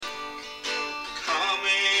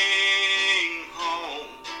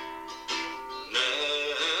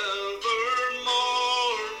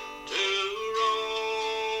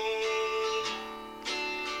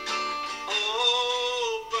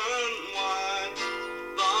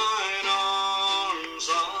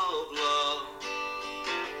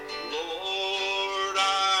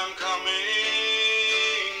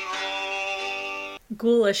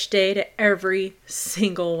ghoulish day to every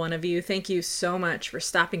single one of you. Thank you so much for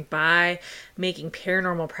stopping by, making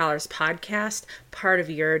Paranormal Prowlers podcast part of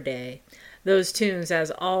your day. Those tunes, as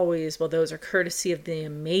always, well, those are courtesy of the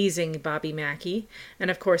amazing Bobby Mackey. And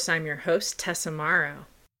of course, I'm your host, Tessa Morrow.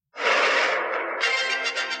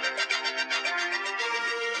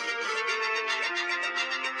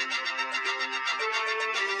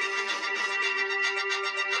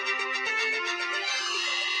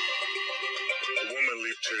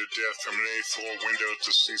 Death from an 8th floor window at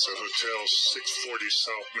the Cecil Hotel, 640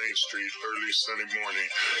 South Main Street, early Sunday morning.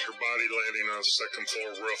 Her body landing on the second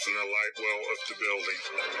floor roof in the light well of the building.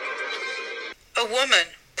 A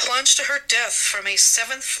woman plunged to her death from a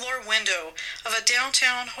 7th floor window of a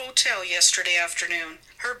downtown hotel yesterday afternoon,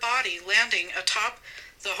 her body landing atop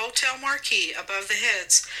the hotel marquee above the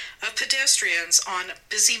heads of pedestrians on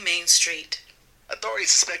busy Main Street.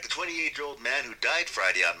 Authorities suspect a 28-year-old man who died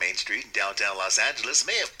Friday on Main Street in downtown Los Angeles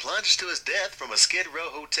may have plunged to his death from a Skid Row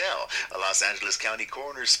hotel. A Los Angeles County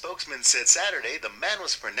coroner's spokesman said Saturday the man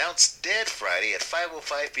was pronounced dead Friday at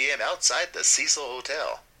 5:05 p.m. outside the Cecil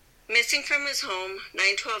Hotel. Missing from his home,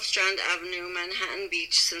 912 Strand Avenue, Manhattan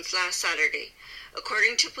Beach, since last Saturday.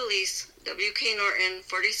 According to police, W.K. Norton,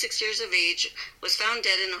 46 years of age, was found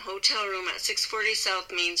dead in a hotel room at 640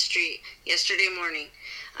 South Main Street yesterday morning.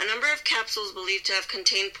 A number of capsules believed to have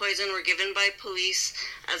contained poison were given by police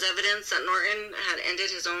as evidence that Norton had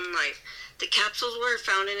ended his own life. The capsules were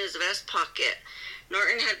found in his vest pocket.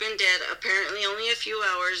 Norton had been dead apparently only a few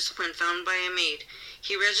hours when found by a maid.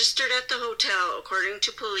 He registered at the hotel, according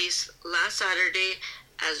to police, last Saturday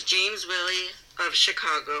as James Willie of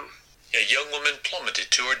Chicago. A young woman plummeted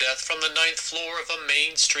to her death from the 9th floor of a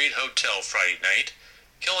Main Street hotel Friday night,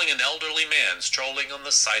 killing an elderly man strolling on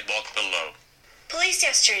the sidewalk below. Police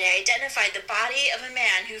yesterday identified the body of a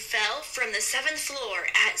man who fell from the 7th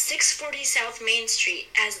floor at 640 South Main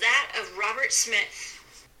Street as that of Robert Smith.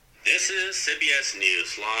 This is CBS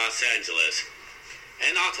News, Los Angeles.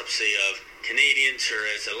 An autopsy of Canadian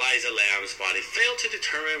tourist Eliza Lamb's body failed to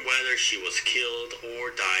determine whether she was killed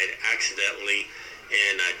or died accidentally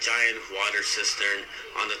in a giant water cistern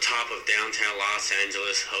on the top of downtown Los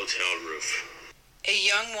Angeles hotel roof. A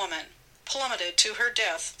young woman plummeted to her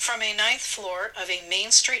death from a 9th floor of a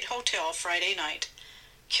Main Street hotel Friday night,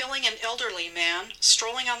 killing an elderly man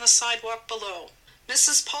strolling on the sidewalk below.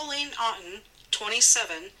 Mrs. Pauline Otten,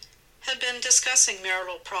 27, had been discussing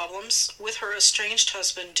marital problems with her estranged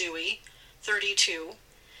husband Dewey, 32,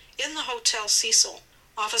 in the Hotel Cecil.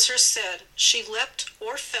 Officers said she leapt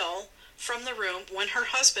or fell from the room when her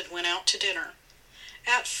husband went out to dinner.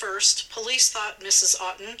 At first, police thought Mrs.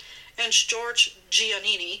 Otten and George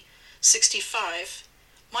Giannini, 65,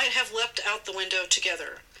 might have leapt out the window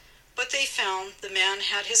together, but they found the man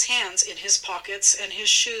had his hands in his pockets and his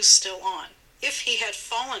shoes still on. If he had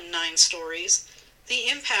fallen 9 stories, the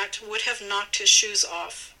impact would have knocked his shoes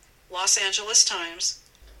off. Los Angeles Times.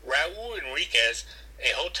 Raul Enriquez,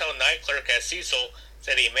 a hotel night clerk at Cecil,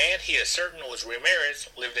 said a man he is certain was Ramirez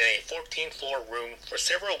lived in a 14th floor room for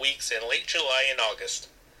several weeks in late July and August.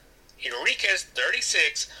 Enriquez,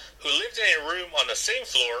 36, who lived in a room on the same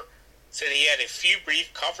floor, said he had a few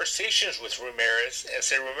brief conversations with Ramirez and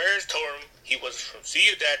said Ramirez told him he was from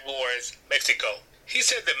Ciudad Juarez, Mexico. He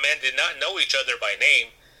said the men did not know each other by name.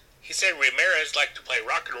 He said Ramirez liked to play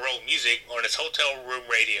rock and roll music on his hotel room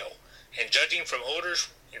radio, and judging from odors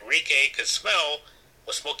Enrique could smell,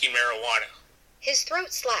 was smoking marijuana. His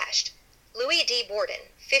throat slashed. Louis D. Borden,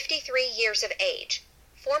 53 years of age,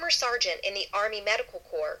 former sergeant in the Army Medical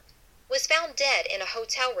Corps, was found dead in a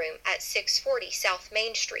hotel room at 640 South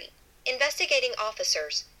Main Street. Investigating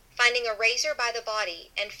officers, finding a razor by the body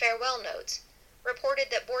and farewell notes, reported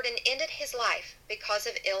that Borden ended his life because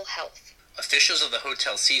of ill health. Officials of the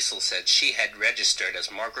Hotel Cecil said she had registered as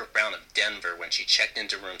Margaret Brown of Denver when she checked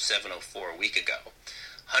into room 704 a week ago.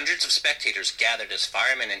 Hundreds of spectators gathered as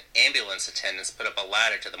firemen and ambulance attendants put up a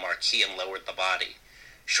ladder to the marquee and lowered the body.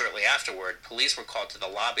 Shortly afterward, police were called to the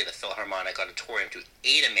lobby of the Philharmonic Auditorium to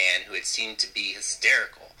aid a man who had seemed to be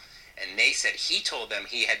hysterical, and they said he told them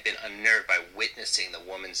he had been unnerved by witnessing the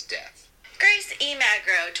woman's death. Grace E.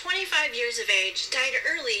 Magro, 25 years of age, died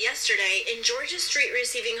early yesterday in Georgia Street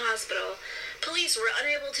Receiving Hospital. Police were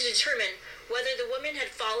unable to determine whether the woman had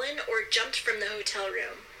fallen or jumped from the hotel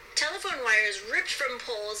room. Telephone wires ripped from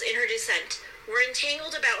poles in her descent were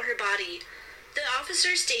entangled about her body. The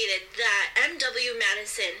officer stated that M.W.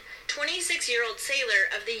 Madison, 26-year-old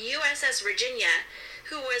sailor of the USS Virginia,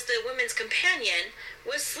 who was the woman's companion,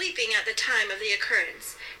 was sleeping at the time of the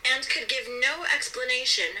occurrence and could give no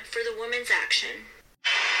explanation for the woman's action.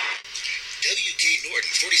 W.K. Norton,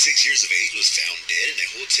 46 years of age, was found dead in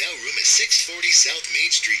a hotel room at 640 South Main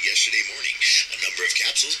Street yesterday morning. A number of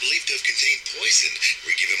capsules believed to have contained poison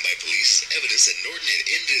were given by police as evidence that Norton had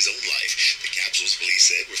ended his own life. The capsules, police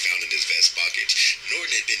said, were found in his vest pocket. Norton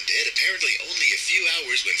had been dead apparently only a few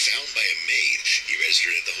hours when found by a maid. He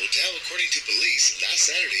registered at the hotel, according to police, last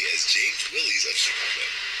Saturday as James Willies of Chicago.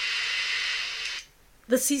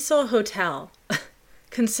 The Cecil Hotel,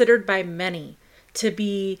 considered by many to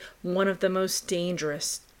be one of the most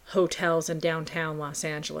dangerous hotels in downtown Los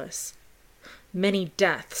Angeles. Many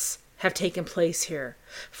deaths have taken place here,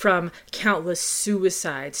 from countless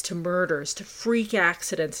suicides to murders to freak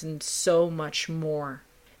accidents and so much more.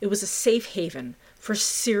 It was a safe haven for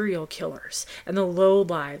serial killers and the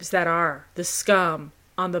lowlives that are the scum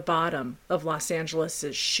on the bottom of Los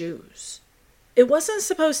Angeles' shoes. It wasn't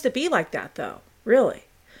supposed to be like that, though, really.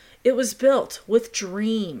 It was built with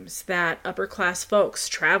dreams that upper-class folks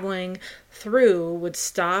traveling through would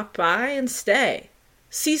stop by and stay.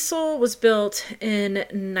 Cecil was built in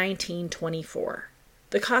 1924.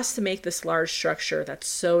 The cost to make this large structure that's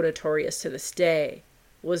so notorious to this day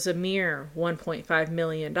was a mere $1.5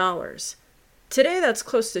 million. Today, that's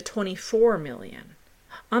close to $24 million.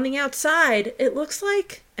 On the outside, it looks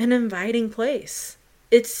like an inviting place.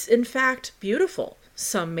 It's, in fact, beautiful,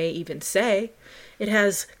 some may even say. It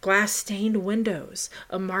has glass-stained windows,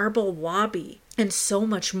 a marble lobby, and so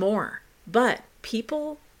much more. But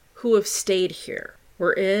people who have stayed here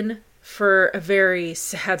were in for a very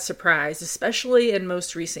sad surprise, especially in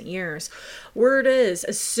most recent years. Word is,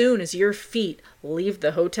 as soon as your feet leave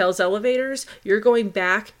the hotel's elevators, you're going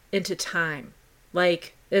back into time,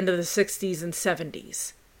 like into the 60s and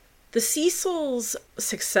 70s. The Cecil's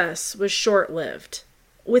success was short-lived.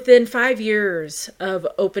 Within 5 years of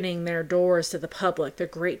opening their doors to the public, the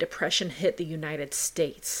Great Depression hit the United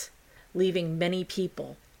States, leaving many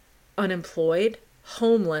people unemployed,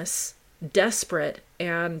 homeless, desperate,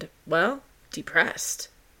 and, well, depressed.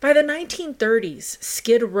 By the 1930s,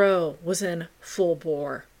 Skid Row was in full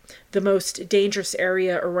bore, the most dangerous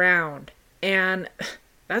area around, and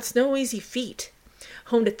that's no easy feat.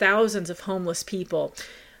 Home to thousands of homeless people,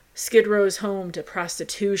 Skid Row's home to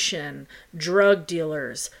prostitution, drug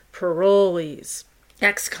dealers, parolees,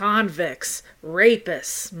 ex-convicts,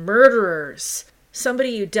 rapists, murderers. Somebody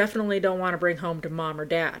you definitely don't want to bring home to mom or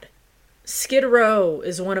dad. Skid Row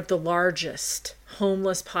is one of the largest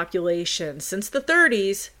homeless populations since the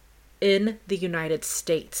 30s in the United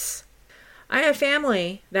States. I have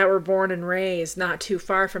family that were born and raised not too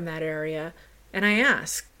far from that area, and I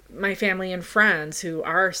ask my family and friends who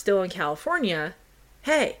are still in California,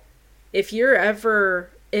 hey, if you're ever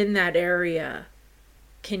in that area,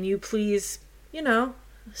 can you please,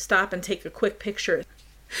 stop and take a quick picture?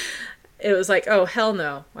 It was like, oh, hell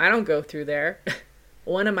no, I don't go through there.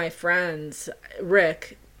 One of my friends,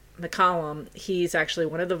 Rick McCollum, he's actually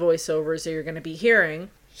one of the voiceovers that you're going to be hearing.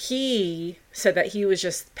 He said that he was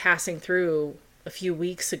just passing through a few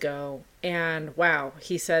weeks ago, and wow,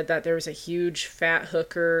 he said that there was a huge fat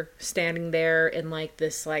hooker standing there in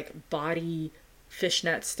this body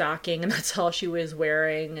fishnet stocking, and that's all she was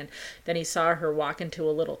wearing. And then he saw her walk into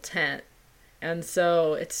a little tent. And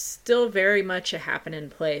so it's still very much a happening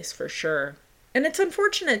place for sure. And it's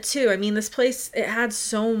unfortunate too. I mean, this place, it had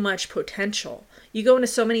so much potential. You go into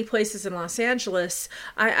so many places in Los Angeles.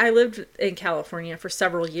 I lived in California for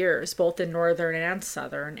several years, both in northern and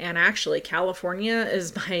southern. And actually, California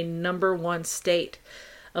is my number one state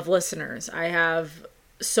of listeners. I have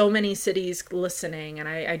so many cities listening, and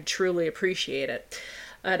I truly appreciate it.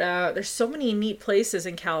 But there's so many neat places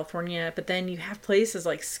in California, but then you have places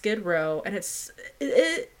like Skid Row, and it's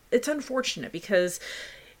unfortunate because,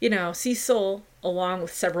 Cecil, along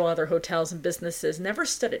with several other hotels and businesses, never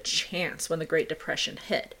stood a chance when the Great Depression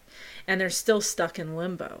hit, and they're still stuck in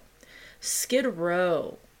limbo. Skid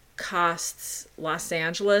Row costs Los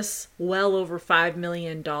Angeles well over $5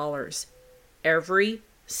 million every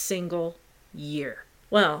single year.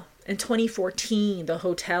 Well, in 2014, the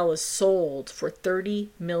hotel is sold for 30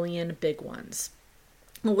 million big ones,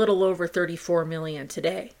 a little over 34 million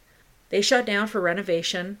today. They shut down for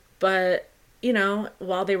renovation, but,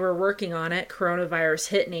 while they were working on it, coronavirus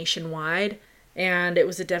hit nationwide, and it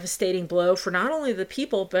was a devastating blow for not only the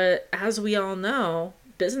people, but as we all know,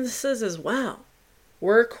 businesses as well.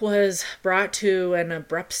 Work was brought to an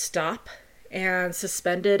abrupt stop and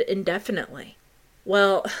suspended indefinitely.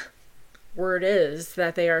 Well, word is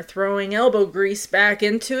that they are throwing elbow grease back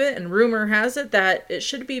into it, and rumor has it that it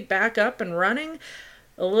should be back up and running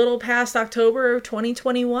a little past October of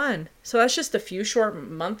 2021. So that's just a few short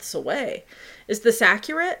months away. Is this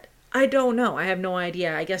accurate? I don't know. I have no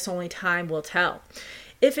idea. I guess only time will tell.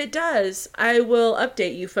 If it does, I will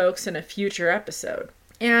update you folks in a future episode.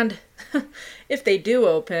 And if they do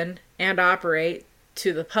open and operate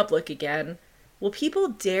to the public again, will people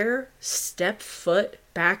dare step foot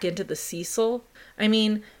back into the Cecil? I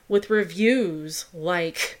mean, with reviews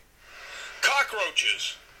like,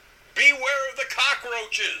 "Cockroaches! Beware of the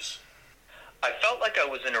cockroaches!" I felt like I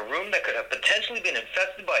was in a room that could have potentially been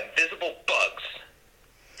infested by invisible bugs.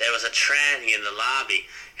 There was a tranny in the lobby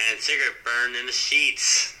and cigarette burn in the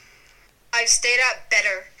sheets. I've stayed at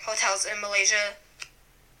better hotels in Malaysia.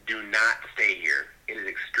 Do not stay here. It is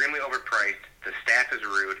extremely overpriced, the staff is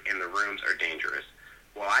rude, and the rooms are dangerous.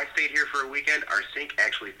 While I stayed here for a weekend, our sink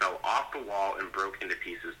actually fell off the wall and broke into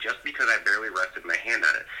pieces just because I barely rested my hand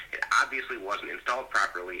on it. It obviously wasn't installed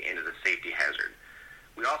properly and is a safety hazard.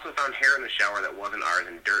 We also found hair in the shower that wasn't ours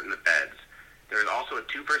and dirt in the beds. There is also a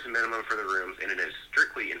 2-person minimum for the rooms, and it is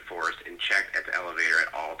strictly enforced and checked at the elevator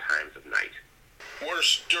at all times of night.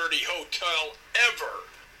 Worst dirty hotel ever.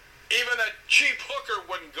 Even a cheap hooker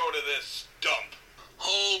wouldn't go to this dump.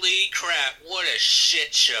 Holy crap, what a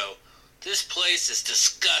shit show. This place is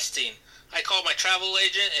disgusting. I called my travel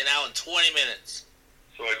agent and out in 20 minutes.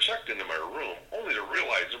 So I checked into my room, only to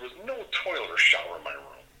realize there was no toilet or shower in my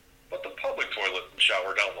room. But the public toilet and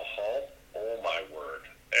shower down the hall, oh my word,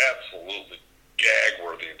 absolutely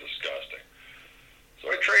gag-worthy and disgusting. So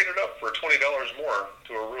I traded up for $20 more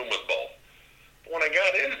to a room with both. But when I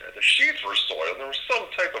got in there, the sheets were soiled. There was some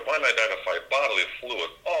type of unidentified bodily fluid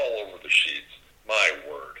all over the sheets. My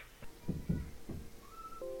word.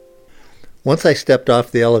 Once I stepped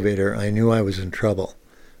off the elevator, I knew I was in trouble.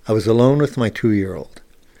 I was alone with my 2-year-old.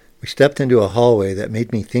 We stepped into a hallway that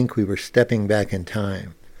made me think we were stepping back in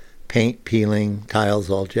time. Paint peeling, tiles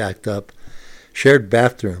all jacked up, shared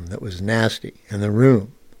bathroom that was nasty, and the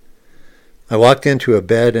room. I walked into a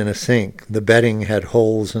bed and a sink. The bedding had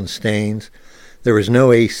holes and stains. There was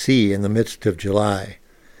no AC in the midst of July.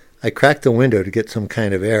 I cracked the window to get some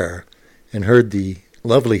kind of air and heard the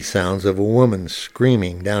lovely sounds of a woman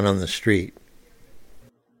screaming down on the street.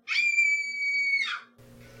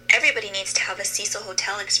 Everybody needs to have a Cecil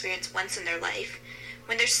hotel experience once in their life.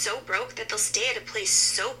 When they're so broke that they'll stay at a place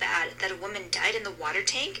so bad that a woman died in the water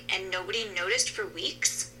tank and nobody noticed for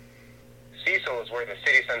weeks. Cecil is where the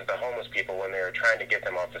city sends the homeless people when they are trying to get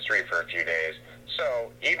them off the street for a few days.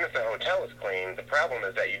 So, even if the hotel is clean, the problem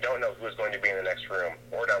is that you don't know who's going to be in the next room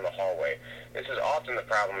or down the hallway. This is often the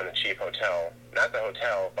problem in a cheap hotel. Not the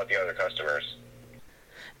hotel, but the other customers.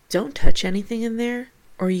 Don't touch anything in there,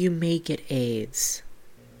 or you may get AIDS.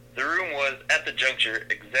 The room was, at the juncture,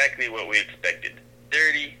 exactly what we expected.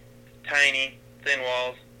 Dirty, tiny, thin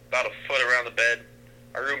walls, about a foot around the bed.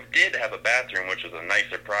 Our room did have a bathroom, which was a nice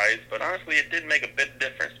surprise, but honestly it did make a bit of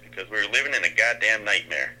difference because we were living in a goddamn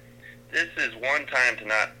nightmare. This is one time to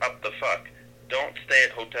not up the fuck. Don't stay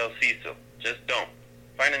at Hotel Cecil. Just don't.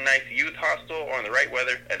 Find a nice youth hostel or in the right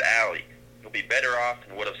weather, an alley. You'll be better off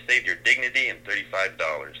and would have saved your dignity and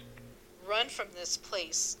 $35. Run from this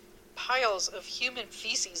place. Piles of human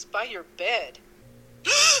feces by your bed.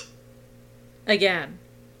 Again,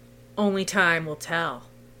 only time will tell.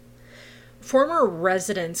 Former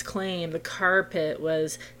residents claim the carpet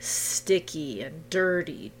was sticky and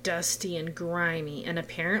dirty, dusty and grimy, and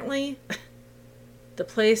apparently the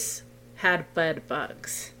place had bed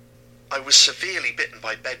bugs. I was severely bitten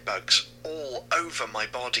by bed bugs all over my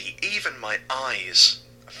body, even my eyes.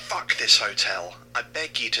 Fuck this hotel. I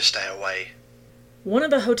beg you to stay away. One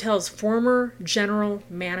of the hotel's former general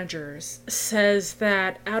managers says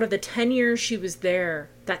that out of the 10 years she was there,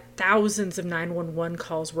 that thousands of 911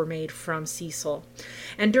 calls were made from Cecil.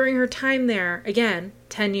 And during her time there, again,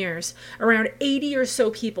 10 years, around 80 or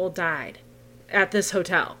so people died at this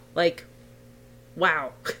hotel. Like,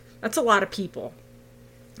 wow, that's a lot of people.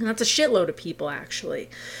 And that's a shitload of people, actually.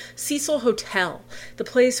 Cecil Hotel, the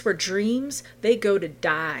place where dreams, they go to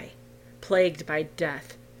die, plagued by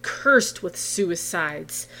death, cursed with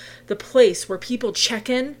suicides, the place where people check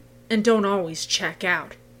in and don't always check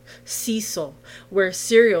out. Cecil, where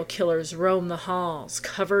serial killers roam the halls,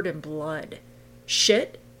 covered in blood.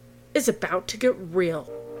 Shit is about to get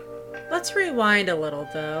real. Let's rewind a little,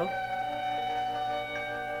 though.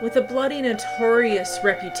 With a bloody, notorious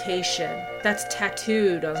reputation that's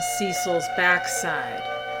tattooed on Cecil's backside,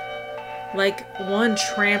 like one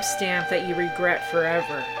tramp stamp that you regret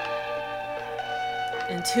forever.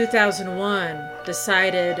 In 2001,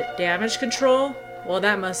 decided damage control? Well,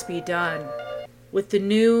 that must be done. With the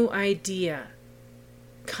new idea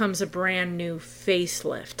comes a brand new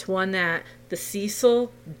facelift, one that the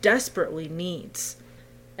Cecil desperately needs.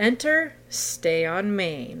 Enter Stay on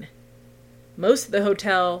Main. Most of the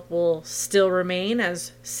hotel will still remain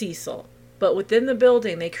as Cecil, But within the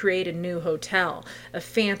building, they create a new hotel, a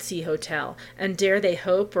fancy hotel, and dare they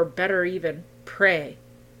hope, or better even, pray,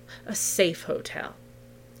 a safe hotel.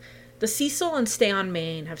 The Cecil and Stay on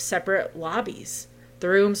Main have separate lobbies. The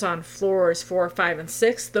rooms on floors 4, 5, and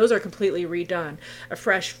 6, those are completely redone. A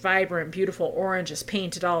fresh, vibrant, beautiful orange is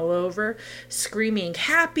painted all over, screaming,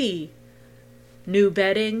 happy! New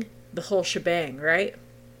bedding, the whole shebang, right?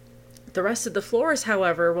 The rest of the floors,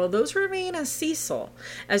 however, well, those remain as Cecil,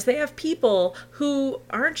 as they have people who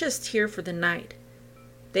aren't just here for the night.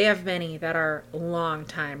 They have many that are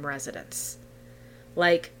long-time residents.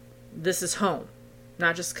 Like, this is home.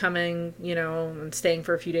 Not just coming, and staying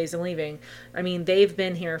for a few days and leaving. I mean, they've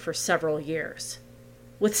been here for several years.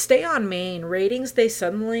 With Stay on Main, ratings, they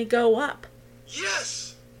suddenly go up.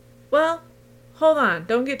 Yes! Well, hold on.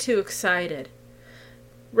 Don't get too excited.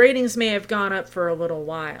 Ratings may have gone up for a little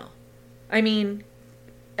while. I mean,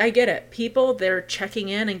 I get it. People, they're checking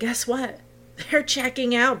in, and guess what? They're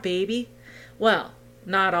checking out, baby. Well,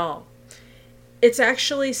 not all. It's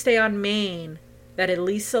actually Stay on Main that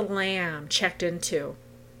Elisa Lamb checked into.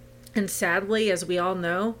 And sadly, as we all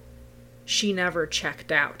know, she never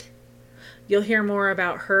checked out. You'll hear more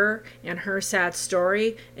about her and her sad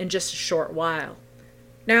story in just a short while.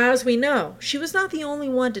 Now, as we know, she was not the only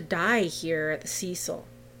one to die here at the Cecil.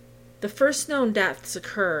 The first known deaths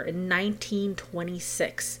occur in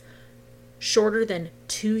 1926, shorter than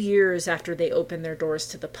 2 years after they opened their doors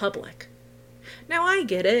to the public. Now, I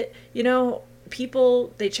get it.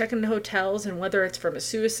 People, they check into hotels, and whether it's from a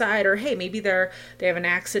suicide or, hey, maybe they have an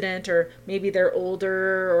accident, or maybe they're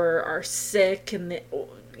older or are sick, and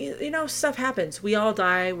stuff happens. We all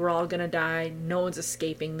die. We're all gonna die. No one's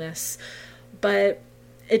escaping this. But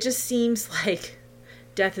it just seems like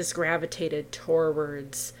death is gravitated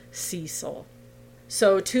towards Cecil.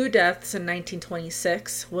 So 2 deaths in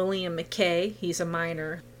 1926. William McKay, he's a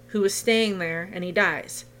minor, who was staying there, and he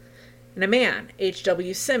dies. And a man,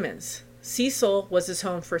 H.W. Simmons. Cecil was his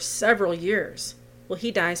home for several years. Well,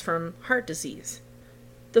 he dies from heart disease.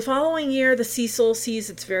 The following year, the Cecil sees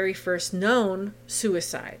its very first known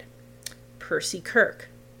suicide. Percy Kirk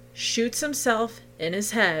shoots himself in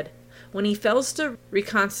his head when he fails to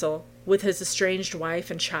reconcile with his estranged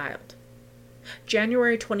wife and child.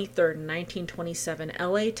 January 23rd, 1927,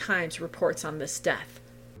 LA Times reports on this death.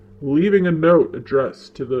 Leaving a note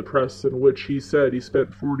addressed to the press in which he said he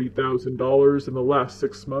spent $40,000 in the last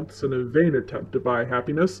 6 months in a vain attempt to buy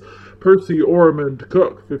happiness, Percy Ormond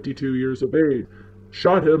Cook, 52 years of age,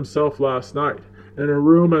 shot himself last night in a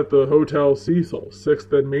room at the Hotel Cecil,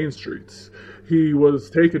 6th and Main Streets. He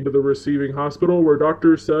was taken to the receiving hospital where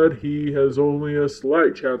doctors said he has only a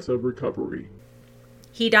slight chance of recovery.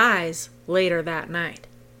 He dies later that night.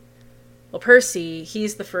 Well, Percy,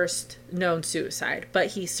 he's the first known suicide, but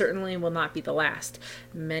he certainly will not be the last.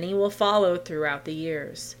 Many will follow throughout the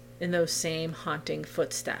years in those same haunting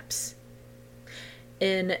footsteps.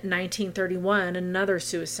 In 1931, another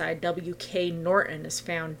suicide, W.K. Norton, is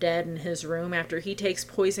found dead in his room after he takes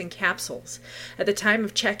poison capsules. At the time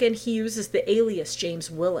of check-in, he uses the alias James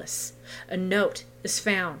Willis. A note is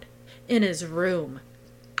found in his room.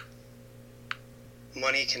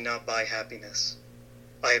 Money cannot buy happiness.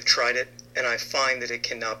 I have tried it, and I find that it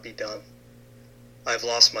cannot be done. I have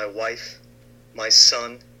lost my wife, my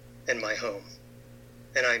son, and my home,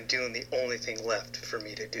 and I am doing the only thing left for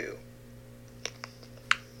me to do.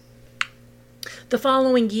 The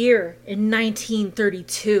following year, in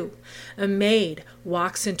 1932, a maid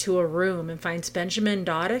walks into a room and finds Benjamin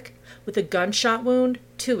Doddick with a gunshot wound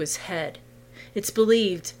to his head. It's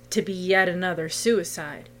believed to be yet another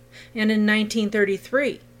suicide. And in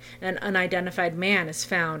 1933, an unidentified man is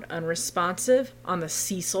found unresponsive on the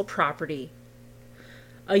Cecil property.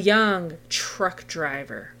 A young truck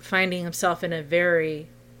driver, finding himself in a very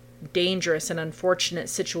dangerous and unfortunate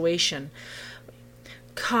situation,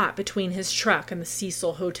 caught between his truck and the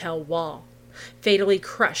Cecil Hotel wall, fatally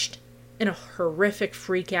crushed in a horrific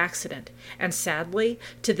freak accident, and sadly,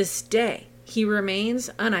 to this day, he remains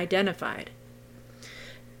unidentified.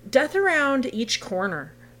 Death around each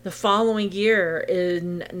corner. The following year,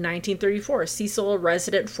 in 1934, Cecil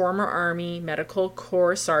resident former Army Medical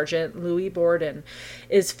Corps Sergeant Louis Borden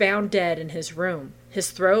is found dead in his room. His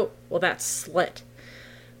throat, well, that's slit.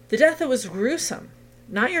 The death was gruesome.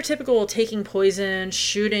 Not your typical taking poison,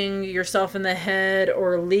 shooting yourself in the head,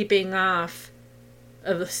 or leaping off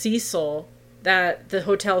of the Cecil that the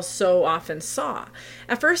hotel so often saw.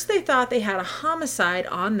 At first, they thought they had a homicide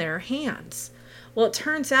on their hands. Well, it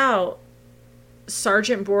turns out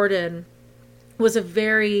Sergeant Borden was a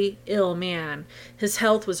very ill man. His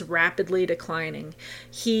health was rapidly declining.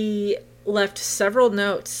 He left several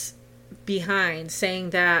notes behind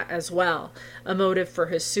saying that as well, a motive for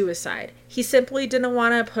his suicide. He simply didn't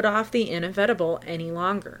want to put off the inevitable any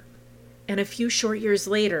longer. And a few short years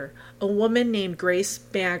later, a woman named Grace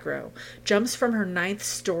Magro jumps from her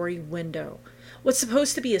 9th-story window. What's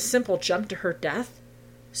supposed to be a simple jump to her death?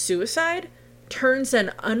 Suicide? Turns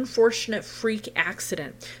an unfortunate freak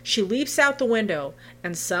accident. She leaps out the window,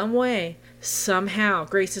 and somehow,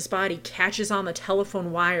 Grace's body catches on the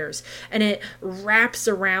telephone wires, and it wraps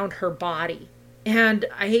around her body. And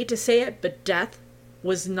I hate to say it, but death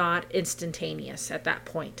was not instantaneous at that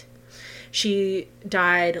point. She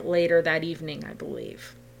died later that evening, I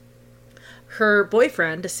believe. Her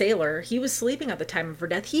boyfriend, a sailor, he was sleeping at the time of her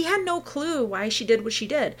death. He had no clue why she did what she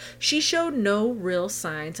did. She showed no real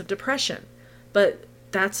signs of depression. But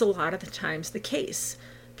that's a lot of the times the case.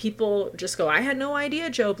 People just go, I had no idea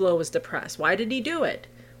Joe Blow was depressed. Why did he do it?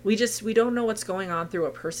 We don't know what's going on through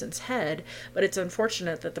a person's head, but it's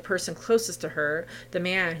unfortunate that the person closest to her, the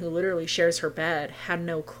man who literally shares her bed, had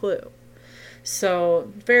no clue.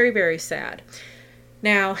 So, very, very sad.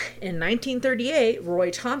 Now, in 1938,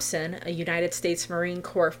 Roy Thompson, a United States Marine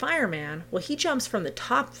Corps fireman, he jumps from the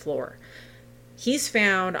top floor. He's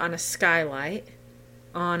found on a skylight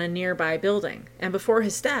on a nearby building, and before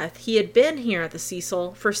his death, he had been here at the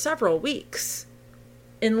Cecil for several weeks.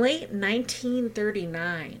 In late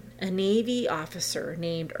 1939, a Navy officer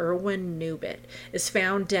named Erwin Newbit is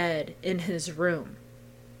found dead in his room.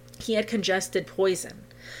 He had congested poison.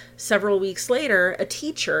 Several weeks later, a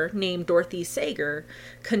teacher named Dorothy Sager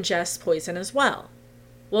congests poison as well.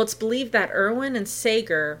 Well, it's believed that Erwin and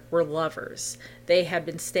Sager were lovers. They had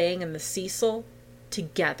been staying in the Cecil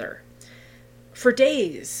together. For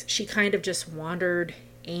days, she kind of just wandered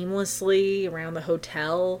aimlessly around the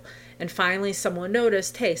hotel, and finally someone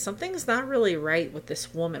noticed, hey, something's not really right with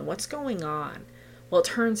this woman. What's going on? Well, it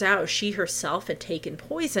turns out she herself had taken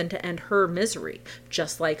poison to end her misery,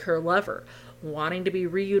 just like her lover, wanting to be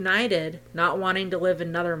reunited, not wanting to live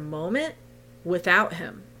another moment without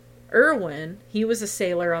him. Erwin, he was a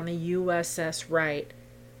sailor on the USS Wright,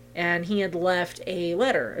 and he had left a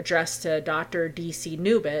letter addressed to Dr. D.C.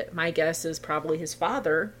 Newbit. My guess is probably his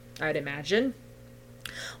father, I'd imagine.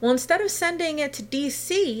 Well, instead of sending it to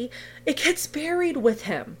D.C., it gets buried with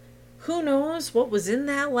him. Who knows what was in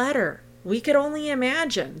that letter? We could only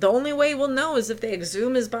imagine. The only way we'll know is if they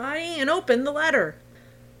exhume his body and open the letter.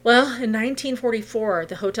 Well, in 1944,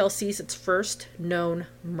 the hotel sees its first known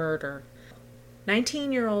murder.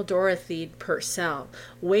 19-year-old Dorothy Purcell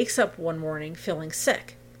wakes up one morning feeling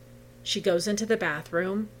sick. She goes into the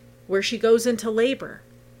bathroom, where she goes into labor.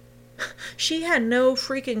 She had no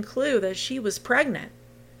freaking clue that she was pregnant.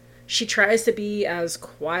 She tries to be as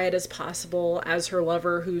quiet as possible as her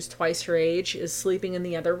lover, who's twice her age, is sleeping in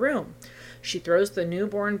the other room. She throws the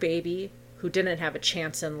newborn baby, who didn't have a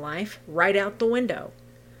chance in life, right out the window.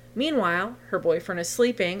 Meanwhile, her boyfriend is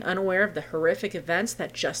sleeping, unaware of the horrific events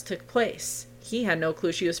that just took place. He had no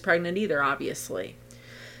clue she was pregnant either, obviously.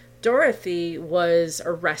 Dorothy was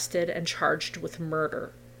arrested and charged with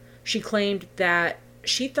murder. She claimed that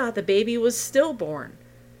she thought the baby was stillborn.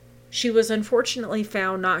 She was unfortunately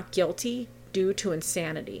found not guilty due to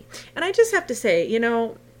insanity. And I just have to say,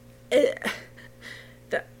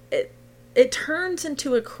 it turns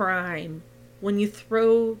into a crime when you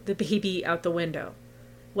throw the baby out the window,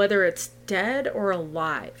 whether it's dead or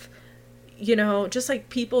alive. Just like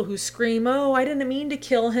people who scream, oh, I didn't mean to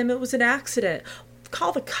kill him, it was an accident.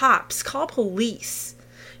 Call the cops, call police.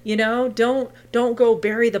 Don't go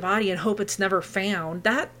bury the body and hope it's never found.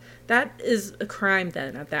 That is a crime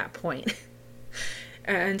then at that point.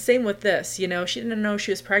 And same with this, she didn't know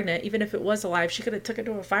she was pregnant. Even if it was alive, she could have took it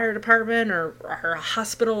to a fire department or a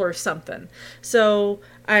hospital or something. So,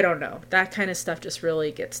 I don't know. That kind of stuff just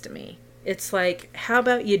really gets to me. It's like, how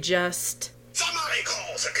about you just... Somebody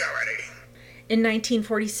call security! In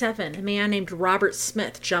 1947, a man named Robert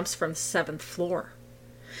Smith jumps from the 7th floor.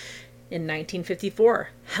 In 1954,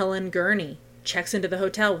 Helen Gurney checks into the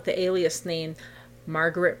hotel with the alias name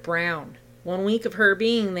Margaret Brown. 1 week of her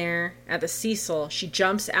being there at the Cecil, she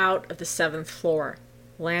jumps out of the 7th floor,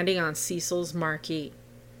 landing on Cecil's marquee.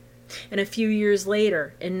 And a few years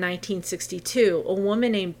later, in 1962, a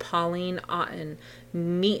woman named Pauline Otten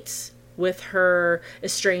meets with her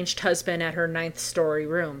estranged husband at her 9th-story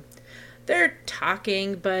room. They're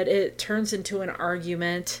talking, but it turns into an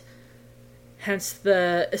argument, hence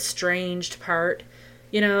the estranged part.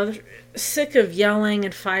 Sick of yelling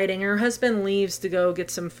and fighting, her husband leaves to go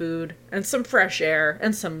get some food and some fresh air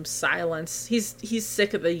and some silence. He's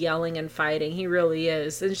sick of the yelling and fighting. He really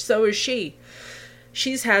is. And so is she.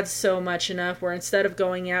 She's had so much enough where instead of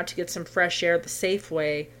going out to get some fresh air the safe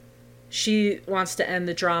way, she wants to end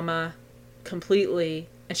the drama completely,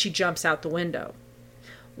 and she jumps out the window.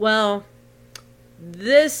 Well,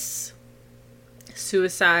 this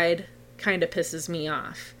suicide kind of pisses me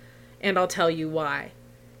off, and I'll tell you why.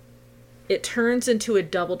 It turns into a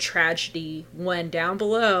double tragedy when down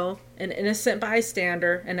below, an innocent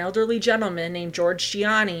bystander, an elderly gentleman named George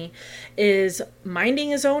Gianni, is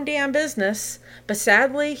minding his own damn business, but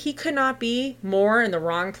sadly he could not be more in the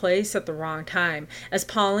wrong place at the wrong time, as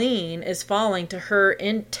Pauline is falling to her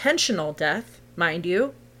intentional death, mind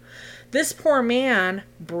you. This poor man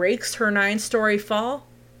breaks her 9-story fall.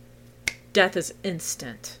 Death is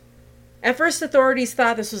instant. At first, authorities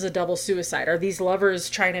thought this was a double suicide. Are these lovers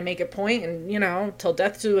trying to make a point and, till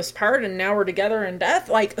death do us part and now we're together in death?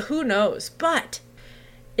 Like, who knows? But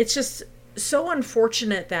it's just so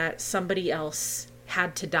unfortunate that somebody else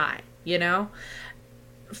had to die,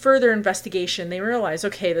 Further investigation, they realized,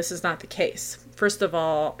 okay, this is not the case. First of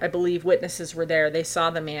all, I believe witnesses were there. They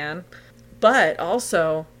saw the man. But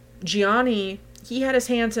also, Gianni, he had his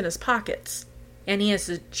hands in his pockets and he has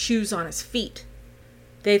his shoes on his feet.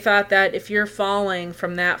 They thought that if you're falling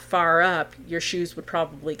from that far up, your shoes would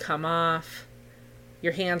probably come off.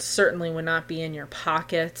 Your hands certainly would not be in your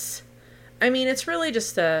pockets. I mean, it's really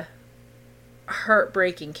just a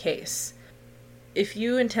heartbreaking case. If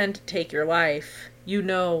you intend to take your life, you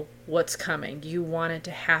know what's coming. You want it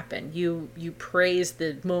to happen. You praise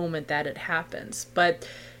the moment that it happens. But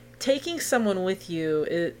taking someone with you,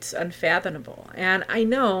 it's unfathomable. And I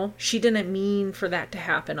know she didn't mean for that to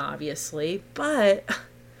happen, obviously, but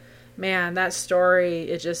man, that story,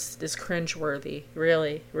 it just is cringeworthy.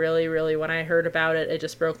 Really, really, really. When I heard about it, it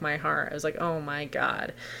just broke my heart. I was like, oh my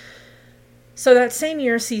God. So that same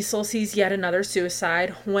year, Cecil sees yet another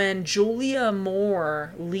suicide when Julia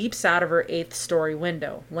Moore leaps out of her 8th-story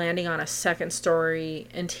window, landing on a 2nd-story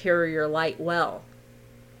interior light well.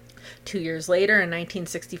 2 years later, in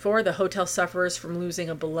 1964, the hotel suffers from losing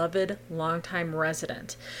a beloved, longtime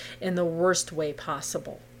resident in the worst way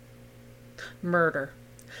possible. Murder.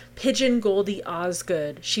 Pigeon Goldie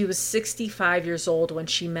Osgood. She was 65 years old when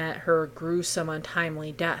she met her gruesome,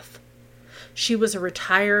 untimely death. She was a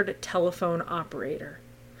retired telephone operator.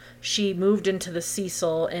 She moved into the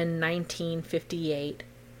Cecil in 1958.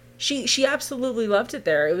 She absolutely loved it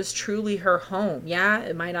there. It was truly her home. Yeah,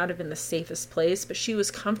 it might not have been the safest place, but she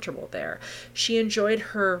was comfortable there. She enjoyed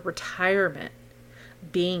her retirement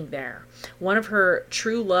being there. One of her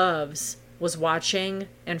true loves was watching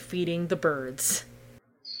and feeding the birds.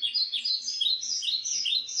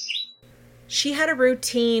 She had a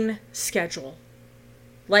routine schedule.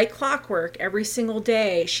 Like clockwork, every single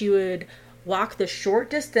day she would walk the short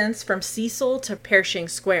distance from Cecil to Pershing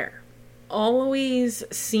Square. Always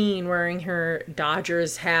seen wearing her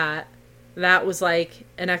Dodgers hat. That was like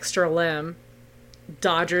an extra limb.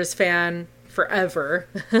 Dodgers fan forever.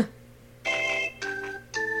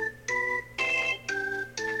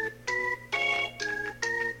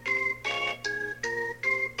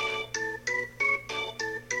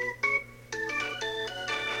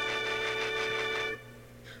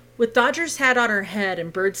 With Dodger's hat on her head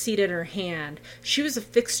and birdseed in her hand, she was a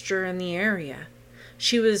fixture in the area.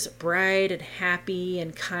 She was bright and happy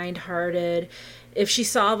and kind-hearted. If she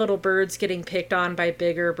saw little birds getting picked on by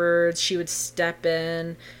bigger birds, she would step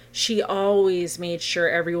in. She always made sure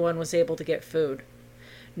everyone was able to get food.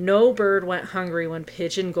 No bird went hungry when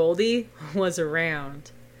Pigeon Goldie was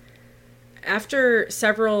around. After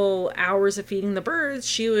several hours of feeding the birds,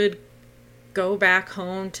 she would go back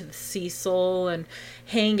home to the Cecil and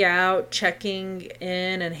hang out, checking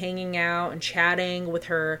in and hanging out and chatting with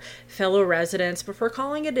her fellow residents before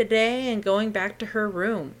calling it a day and going back to her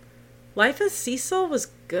room. Life at Cecil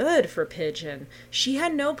was good for Pigeon. She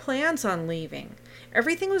had no plans on leaving.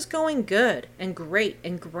 Everything was going good and great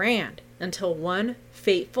and grand until one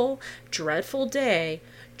fateful, dreadful day,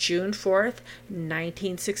 June 4th,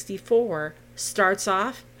 1964, starts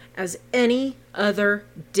off as any other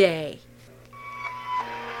day.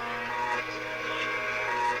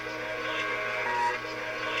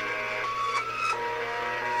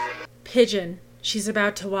 Pigeon, she's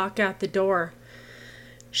about to walk out the door.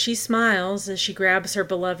 She smiles as she grabs her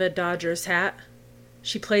beloved Dodgers hat.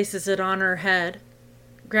 She places it on her head,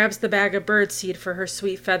 grabs the bag of birdseed for her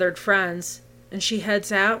sweet feathered friends, and she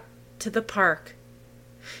heads out to the park.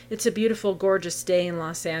 It's a beautiful, gorgeous day in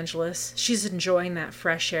Los Angeles. She's enjoying that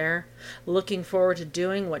fresh air, looking forward to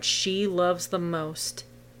doing what she loves the most,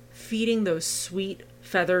 feeding those sweet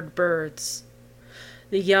feathered birds.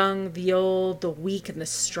 The young, the old, the weak, and the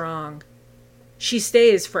strong. She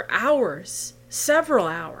stays for hours, several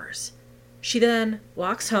hours. She then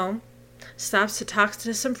walks home, stops to talk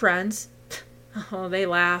to some friends, Oh, they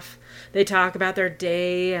laugh. They talk about their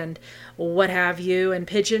day and what have you, and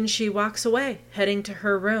Pigeon, she walks away, heading to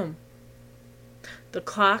her room. The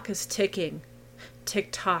clock is ticking.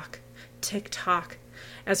 Tick-tock, tick-tock.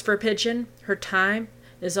 As for Pigeon, her time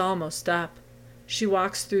is almost up. She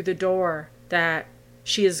walks through the door that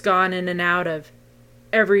she has gone in and out of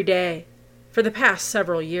every day for the past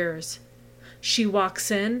several years. She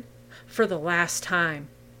walks in for the last time.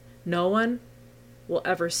 No one will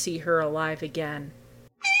ever see her alive again.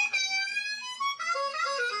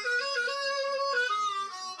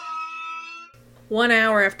 One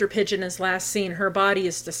hour after Pigeon is last seen, her body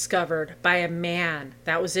is discovered by a man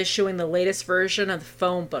that was issuing the latest version of the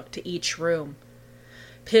phone book to each room.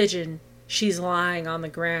 Pigeon, she's lying on the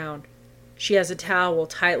ground. She has a towel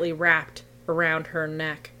tightly wrapped around her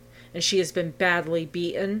neck, and she has been badly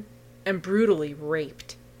beaten and brutally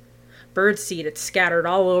raped. Birdseed is scattered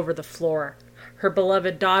all over the floor. Her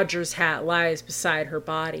beloved Dodgers hat lies beside her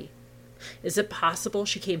body. Is it possible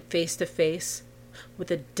she came face to face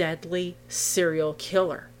with a deadly serial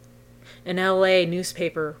killer? An LA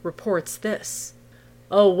newspaper reports this.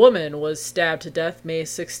 A woman was stabbed to death May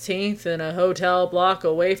 16th in a hotel block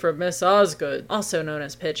away from Miss Osgood, also known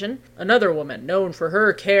as Pigeon. Another woman, known for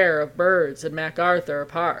her care of birds in MacArthur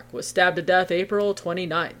Park, was stabbed to death April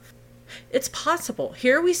 29th. It's possible.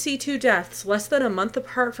 Here we see two deaths less than a month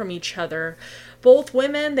apart from each other. Both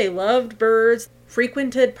women, they loved birds,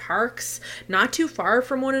 frequented parks not too far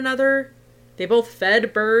from one another. They both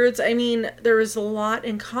fed birds. I mean, there was a lot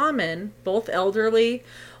in common, both elderly.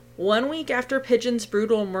 1 week after Pigeon's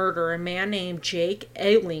brutal murder, a man named Jake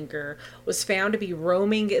Ehlinger was found to be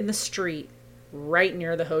roaming in the street right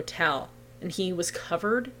near the hotel, and he was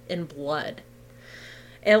covered in blood.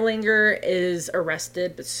 Ehlinger is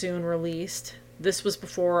arrested but soon released. This was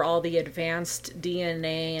before all the advanced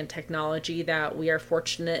DNA and technology that we are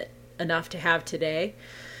fortunate enough to have today.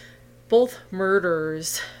 Both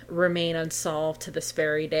murders remain unsolved to this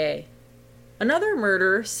very day. Another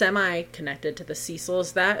murder semi-connected to the Cecil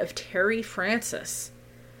is that of Terry Francis.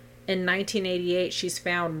 In 1988, she's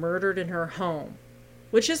found murdered in her home,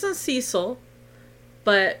 which isn't Cecil,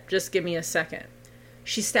 but just give me a second.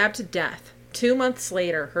 She's stabbed to death. 2 months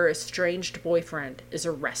later, her estranged boyfriend is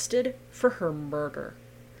arrested for her murder.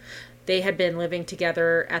 They had been living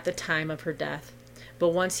together at the time of her death, but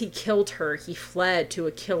once he killed her, he fled to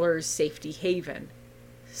a killer's safety haven,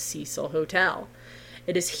 Cecil Hotel.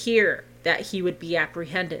 It is here that he would be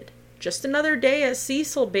apprehended. Just another day at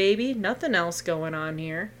Cecil, baby. Nothing else going on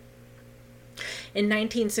here. In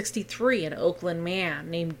 1963, an Oakland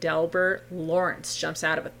man named Delbert Lawrence jumps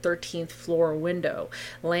out of a 13th floor window,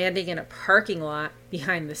 landing in a parking lot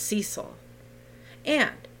behind the Cecil.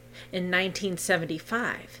 And in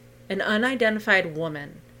 1975, an unidentified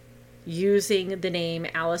woman using the name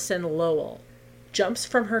Allison Lowell jumps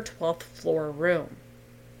from her 12th floor room.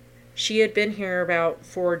 She had been here about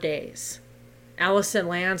 4 days. Allison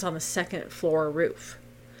lands on the 2nd floor roof.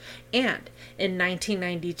 And in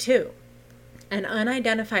 1992, an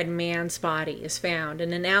unidentified man's body is found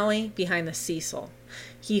in an alley behind the Cecil.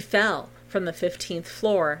 He fell from the 15th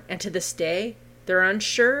floor, and to this day, they're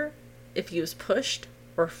unsure if he was pushed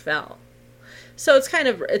or fell. So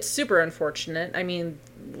it's super unfortunate. I mean,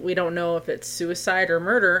 we don't know if it's suicide or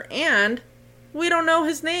murder, and we don't know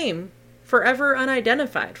his name. Forever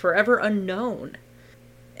unidentified, forever unknown.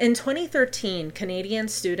 In 2013, Canadian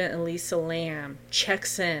student Elisa Lam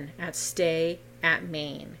checks in at Stay at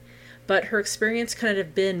Maine, but her experience couldn't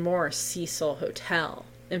have been more Cecil Hotel.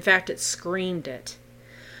 In fact, it screamed it.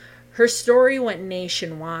 Her story went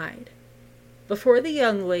nationwide. Before the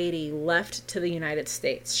young lady left to the United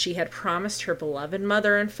States, she had promised her beloved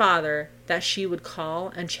mother and father that she would call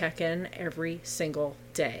and check in every single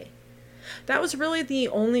day. That was really the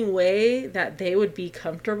only way that they would be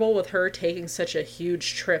comfortable with her taking such a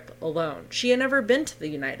huge trip alone. She had never been to the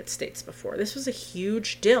United States before. This was a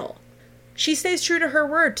huge deal. She stays true to her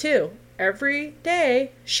word, too. Every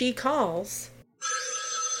day she calls.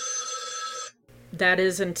 That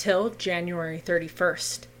is until January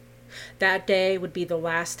 31st. That day would be the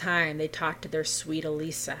last time they talked to their sweet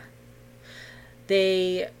Elisa.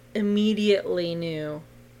 They immediately knew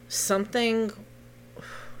something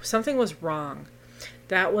was wrong.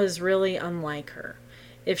 That was really unlike her.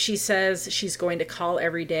 If she says she's going to call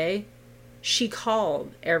every day, she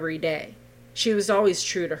called every day. She was always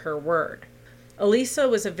true to her word. Elisa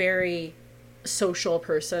was a very social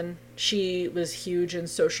person. She was huge in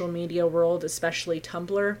social media world, especially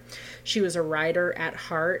Tumblr. She was a writer at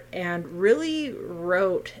heart and really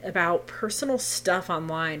wrote about personal stuff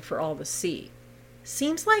online for all to see.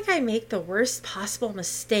 Seems like I make the worst possible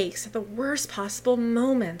mistakes at the worst possible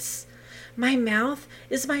moments. My mouth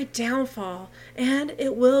is my downfall, and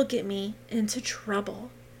it will get me into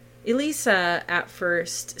trouble. Elisa at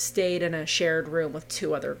first stayed in a shared room with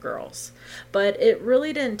 2 other girls, but it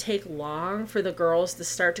really didn't take long for the girls to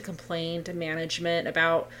start to complain to management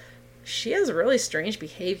about she has really strange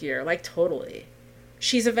behavior, like totally.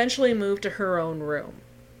 She's eventually moved to her own room.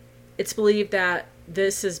 It's believed that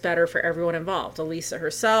this is better for everyone involved, Elisa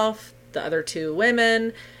herself, the other 2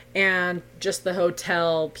 women, and just the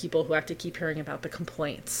hotel people who have to keep hearing about the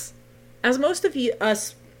complaints. As most of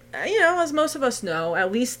us know,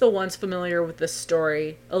 at least the ones familiar with this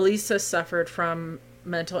story, Elisa suffered from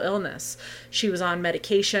mental illness. She was on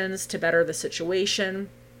medications to better the situation,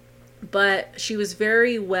 but she was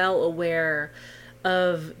very well aware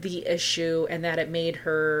of the issue and that it made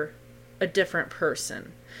her a different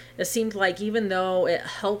person. It seemed like even though it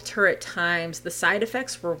helped her at times, the side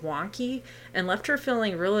effects were wonky and left her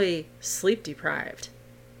feeling really sleep deprived.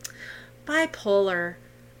 Bipolar.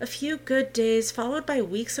 A few good days followed by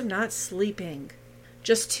weeks of not sleeping.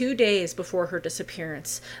 Just 2 days before her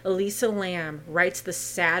disappearance, Elisa Lamb writes the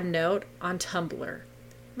sad note on Tumblr.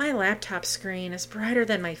 My laptop screen is brighter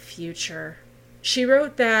than my future. She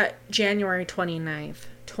wrote that January 29th,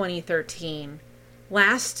 2013.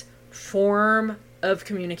 Last form of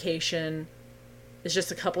communication is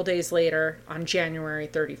just a couple days later on January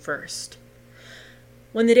 31st.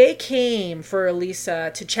 When the day came for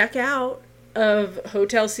Elisa to check out of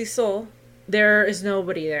Hotel Cecil, there is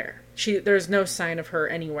nobody there. There's no sign of her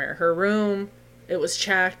anywhere. Her room, it was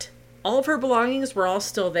checked. All of her belongings were all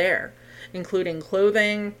still there, including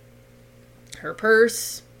clothing, her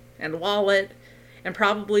purse and wallet, and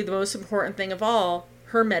probably the most important thing of all,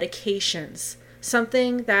 her medications.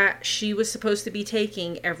 Something that she was supposed to be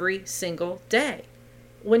taking every single day.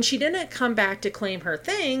 When she didn't come back to claim her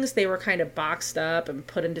things, they were kind of boxed up and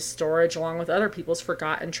put into storage along with other people's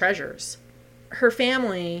forgotten treasures. Her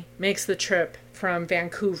family makes the trip from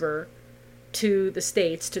Vancouver to the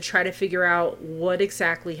States to try to figure out what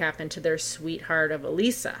exactly happened to their sweetheart of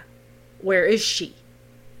Elisa. Where is she?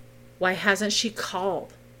 Why hasn't she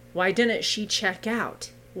called? Why didn't she check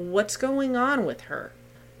out? What's going on with her?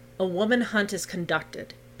 A woman hunt is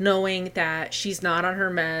conducted, knowing that she's not on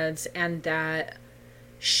her meds and that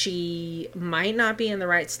she might not be in the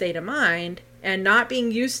right state of mind, and not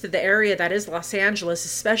being used to the area that is Los Angeles,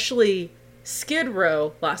 especially Skid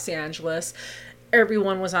Row, Los Angeles.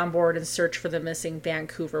 Everyone was on board in search for the missing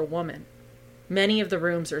Vancouver woman. Many of the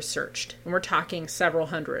rooms are searched, and we're talking several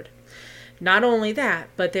hundred. Not only that,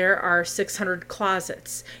 but there are 600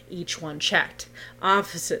 closets, each one checked.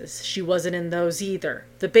 Offices, she wasn't in those either.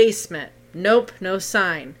 The basement, nope, no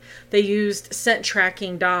sign. They used scent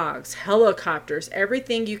tracking dogs, helicopters,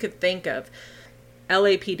 everything you could think of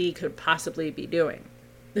LAPD could possibly be doing.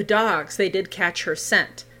 The dogs, they did catch her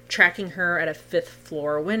scent, tracking her at a 5th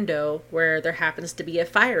floor window where there happens to be a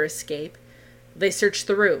fire escape. They searched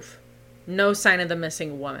the roof. No sign of the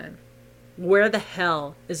missing woman. Where the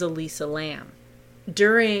hell is Elisa Lamb?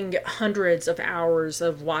 During hundreds of hours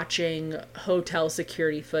of watching hotel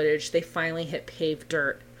security footage, they finally hit paved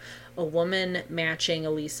dirt. A woman matching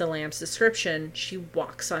Elisa Lamb's description, she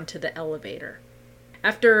walks onto the elevator.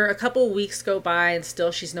 After a couple weeks go by and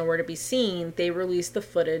still she's nowhere to be seen, they release the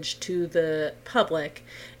footage to the public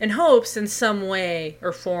in hopes in some way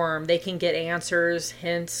or form they can get answers,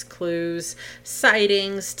 hints, clues,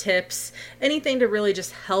 sightings, tips, anything to really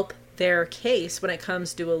just help their case when it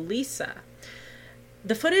comes to Elisa.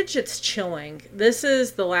 The footage, it's chilling. This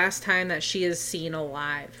is the last time that she is seen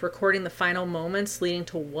alive, recording the final moments leading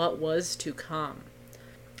to what was to come.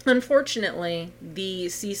 Unfortunately, the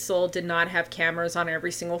Cecil did not have cameras on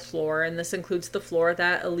every single floor, and this includes the floor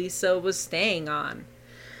that Elisa was staying on.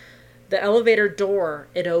 The elevator door,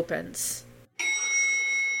 it opens.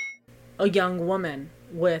 A young woman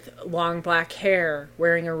with long black hair,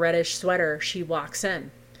 wearing a reddish sweater, she walks in.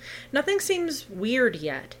 Nothing seems weird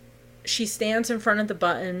yet. She stands in front of the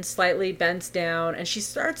button, slightly bends down, and she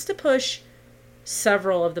starts to push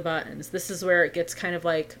several of the buttons. This is where it gets kind of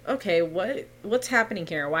like, okay, what's happening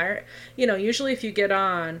here? Why are, usually if you get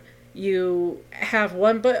on, you have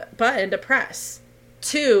one button to press.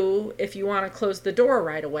 2, if you want to close the door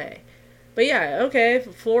right away. But yeah, okay,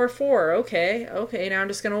 floor 4, okay, now I'm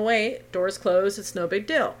just going to wait. Door's closed, it's no big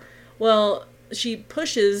deal. Well, she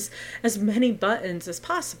pushes as many buttons as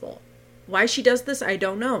possible. Why she does this, I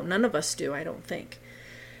don't know. None of us do, I don't think.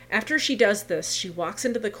 After she does this, she walks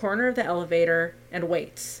into the corner of the elevator and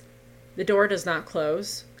waits. The door does not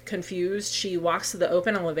close. Confused, she walks to the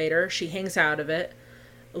open elevator. She hangs out of it,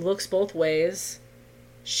 looks both ways.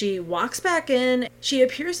 She walks back in. She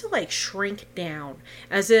appears to shrink down,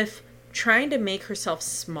 as if trying to make herself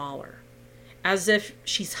smaller. as if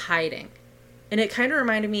she's hiding. And it kind of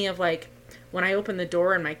reminded me of like when I open the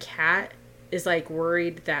door and my cat is like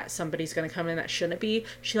worried that somebody's going to come in that shouldn't be.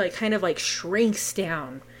 She like kind of like shrinks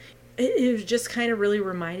down. It just kind of really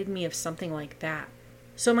reminded me of something like that.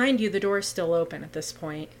 So mind you, the door is still open at this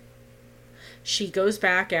point. She goes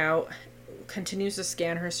back out, continues to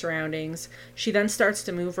scan her surroundings. She then starts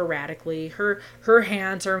to move erratically. Her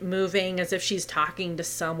hands are moving as if she's talking to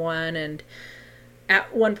someone, and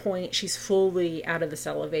at one point she's fully out of this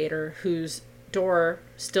elevator, whose door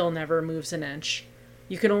still never moves an inch.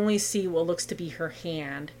 You can only see what looks to be her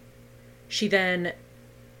hand. She then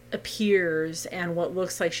appears, and what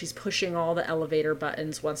looks like she's pushing all the elevator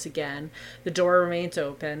buttons once again. The door remains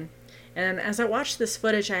open. And as I watch this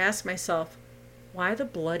footage, I ask myself, why the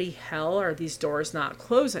bloody hell are these doors not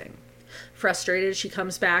closing? Frustrated, she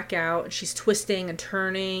comes back out, and she's twisting and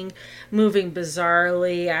turning, moving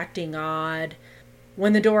bizarrely, acting odd.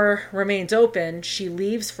 When the door remains open, she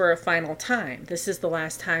leaves for a final time. This is the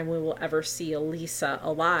last time we will ever see Elisa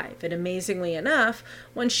alive. And amazingly enough,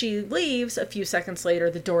 when she leaves, a few seconds later,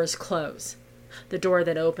 the doors close. The door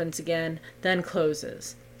that opens again, then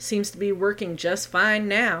closes. Seems to be working just fine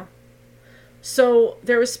now. So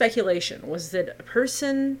there was speculation. Was it a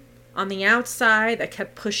person on the outside that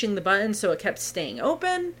kept pushing the button so it kept staying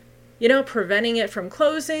open? Preventing it from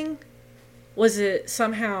closing? Was it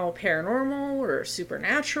somehow paranormal or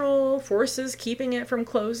supernatural forces keeping it from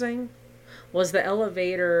closing? Was the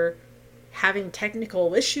elevator having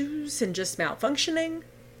technical issues and just malfunctioning?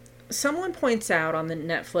 Someone points out on the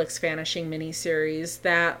Netflix Vanishing miniseries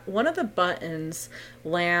that one of the buttons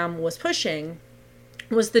Lamb was pushing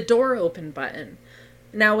was the door open button.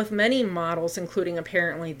 Now, with many models, including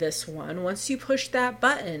apparently this one, once you push that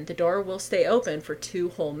button, the door will stay open for 2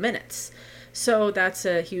 whole minutes. So that's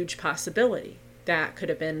a huge possibility. That could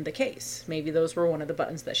have been the case. Maybe those were one of the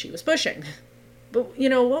buttons that she was pushing. But,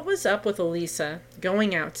 what was up with Elisa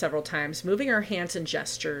going out several times, moving her hands and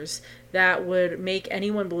gestures that would make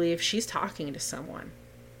anyone believe she's talking to someone?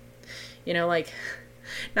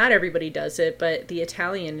 Not everybody does it, but the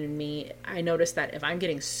Italian in me, I notice that if I'm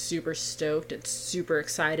getting super stoked and super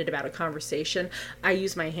excited about a conversation, I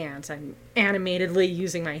use my hands. I'm animatedly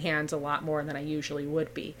using my hands a lot more than I usually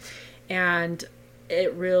would be. And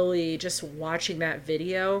it really, just watching that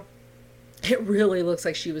video, it really looks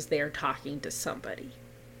like she was there talking to somebody.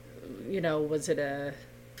 Was it a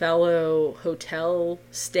fellow hotel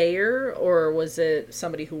stayer, or was it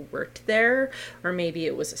somebody who worked there, or maybe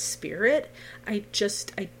it was a spirit? I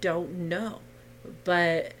don't know.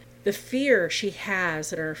 But the fear she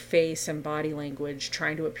has in her face and body language,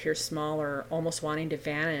 trying to appear smaller, almost wanting to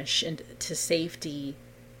vanish into safety,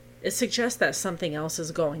 it suggests that something else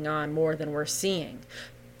is going on more than we're seeing.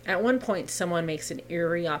 At one point, someone makes an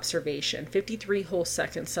eerie observation. 53 whole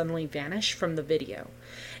seconds suddenly vanish from the video.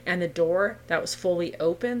 And the door that was fully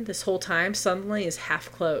open this whole time suddenly is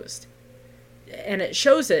half closed. And it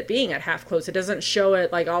shows it being at half closed. It doesn't show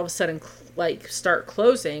it like all of a sudden start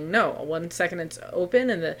closing. No, 1 second it's open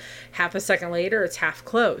and the half a second later it's half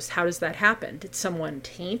closed. How does that happen? Did someone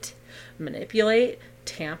taint, manipulate,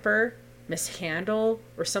 tamper, mishandle,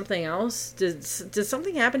 or something else? Did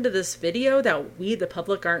something happen to this video that we, the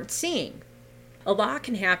public, aren't seeing? A lot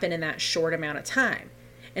can happen in that short amount of time.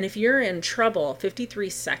 And if you're in trouble, 53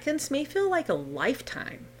 seconds may feel like a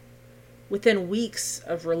lifetime. Within weeks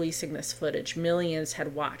of releasing this footage, millions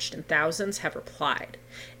had watched and thousands have replied.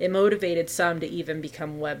 It motivated some to even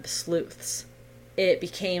become web sleuths. It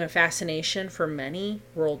became a fascination for many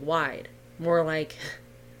worldwide, more like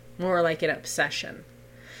an obsession.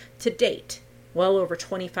 To date, well over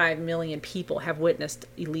 25 million people have witnessed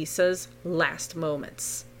Elisa's last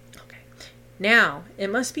moments. Now,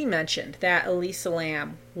 it must be mentioned that Elisa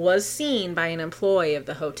Lam was seen by an employee of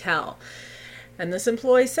the hotel. And this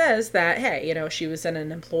employee says that, hey, she was in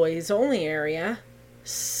an employees only area.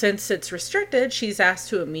 Since it's restricted, she's asked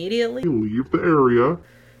to immediately leave the area.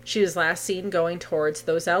 She was last seen going towards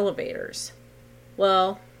those elevators.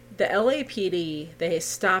 Well, the LAPD, they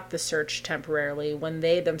stopped the search temporarily when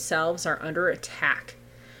they themselves are under attack.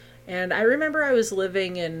 And I remember I was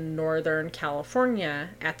living in Northern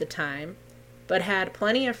California at the time, but had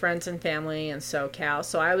plenty of friends and family in SoCal,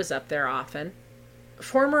 so I was up there often.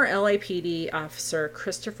 Former LAPD officer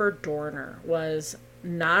Christopher Dorner was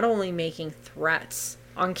not only making threats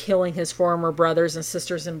on killing his former brothers and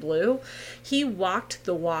sisters in blue, he walked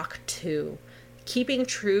the walk too, keeping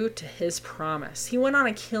true to his promise. He went on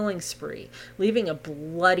a killing spree, leaving a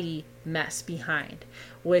bloody mess behind,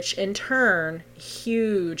 which in turn,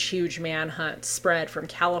 huge manhunt spread from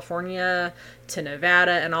California to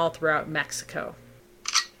Nevada and all throughout Mexico.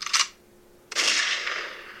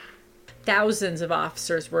 Thousands of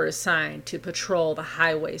officers were assigned to patrol the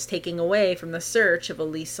highways, taking away from the search of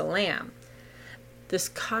Elisa Lamb. This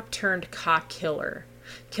cop-turned-cop killer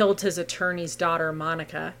killed his attorney's daughter,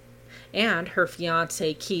 Monica, and her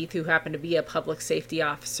fiancé, Keith, who happened to be a public safety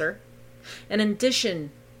officer. And in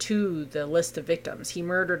addition to the list of victims, he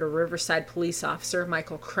murdered a Riverside police officer,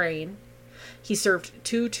 Michael Crane. He served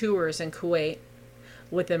 2 tours in Kuwait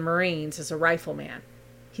with the Marines as a rifleman.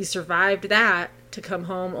 He survived that to come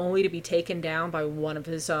home only to be taken down by one of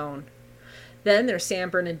his own. Then there's San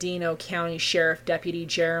Bernardino County Sheriff Deputy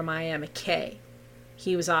Jeremiah McKay.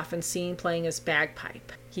 He was often seen playing his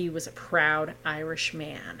bagpipe. He was a proud Irish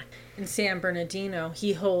man. In San Bernardino,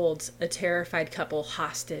 he holds a terrified couple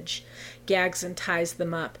hostage, gags and ties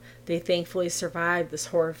them up. They thankfully survived this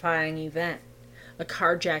horrifying event. A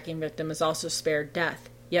carjacking victim is also spared death,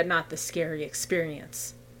 yet not the scary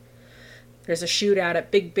experience. There's a shootout at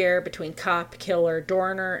Big Bear between cop killer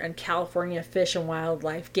Dorner and California Fish and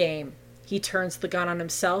Wildlife Game. He turns the gun on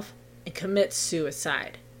himself and commits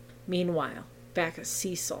suicide. Meanwhile, back at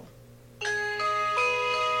Cecil.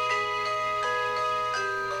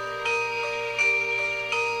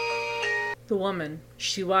 The woman,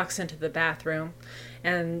 she walks into the bathroom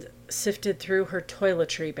and, sifted through her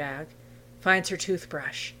toiletry bag, finds her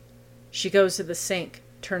toothbrush. She goes to the sink,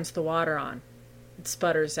 turns the water on. It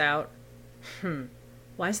sputters out.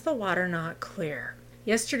 Why's the water not clear?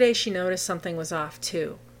 Yesterday she noticed something was off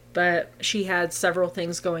too, but she had several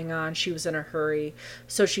things going on. She was in a hurry,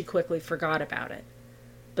 so she quickly forgot about it.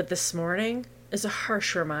 But this morning is a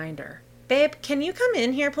harsh reminder. Babe, can you come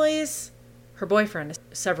in here, please? Her boyfriend,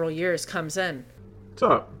 several years, comes in. What's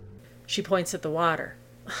up? She points at the water.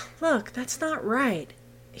 Look, that's not right.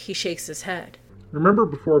 He shakes his head. Remember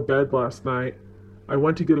before bed last night, I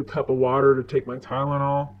went to get a cup of water to take my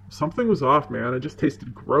Tylenol. Something was off, man. It just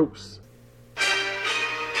tasted gross.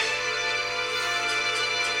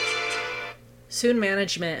 Soon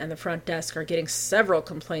management and the front desk are getting several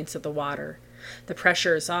complaints of the water. The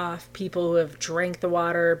pressure is off. People who have drank the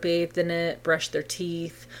water, bathed in it, brushed their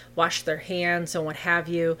teeth, washed their hands, and what have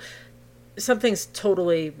you. Something's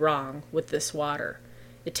totally wrong with this water.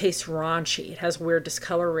 It tastes raunchy. It has weird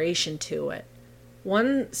discoloration to it.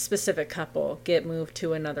 One specific couple get moved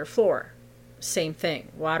to another floor. Same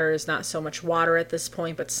thing. Water is not so much water at this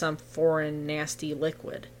point, but some foreign, nasty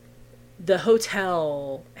liquid. The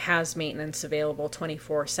hotel has maintenance available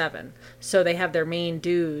 24/7, so they have their main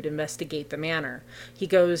dude investigate the manor. He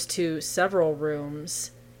goes to several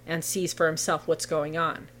rooms and sees for himself what's going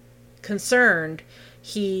on. Concerned,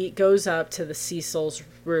 he goes up to the Cecil's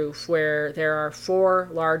roof where there are 4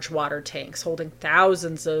 large water tanks holding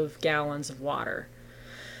thousands of gallons of water.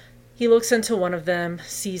 He looks into one of them,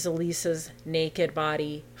 sees Elisa's naked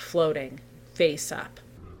body floating, face up.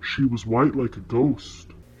 She was white like a ghost.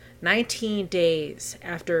 19 days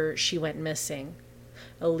after she went missing,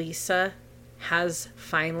 Elisa has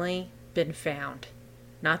finally been found.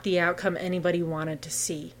 Not the outcome anybody wanted to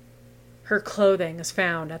see. Her clothing is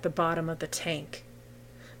found at the bottom of the tank.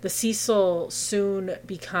 The Cecil soon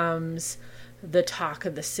becomes the talk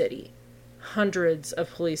of the city. Hundreds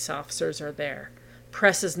of police officers are there.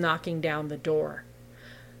 Press is knocking down the door.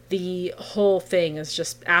 The whole thing is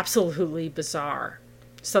just absolutely bizarre.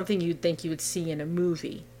 Something you'd think you would see in a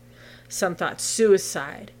movie. Some thought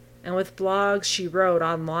suicide, and with blogs she wrote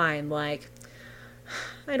online like,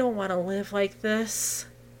 I don't want to live like this,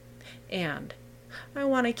 and I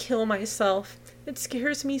want to kill myself. It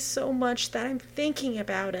scares me so much that I'm thinking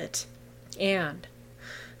about it. And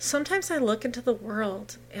sometimes I look into the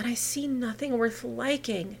world and I see nothing worth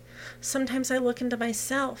liking. Sometimes I look into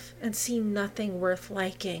myself and see nothing worth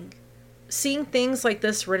liking. Seeing things like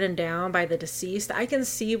this written down by the deceased, I can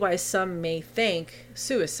see why some may think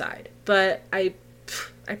suicide, but I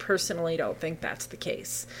personally don't think that's the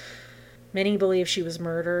case. Many believe she was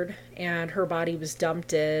murdered and her body was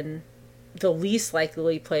dumped in the least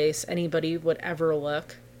likely place anybody would ever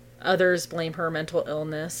look. Others blame her mental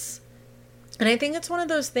illness. And I think it's one of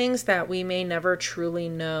those things that we may never truly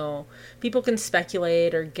know. People can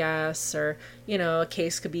speculate or guess or, a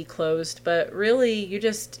case could be closed, but really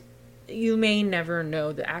you may never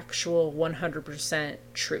know the actual 100%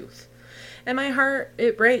 truth. And my heart,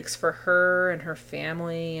 it breaks for her and her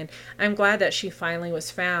family, and I'm glad that she finally was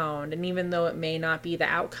found. And even though it may not be the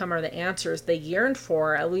outcome or the answers they yearned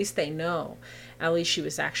for, at least they know. At least she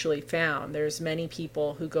was actually found. There's many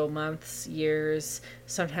people who go months, years,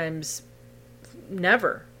 sometimes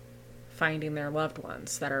never finding their loved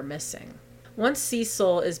ones that are missing. Once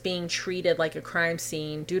Cecil is being treated like a crime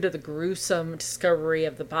scene due to the gruesome discovery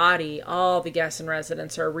of the body, all the guests and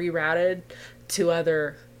residents are rerouted to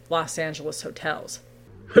other Los Angeles hotels.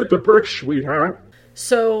 Hit the bricks, sweetheart.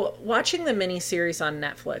 So, watching the miniseries on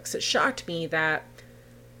Netflix, it shocked me that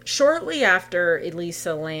shortly after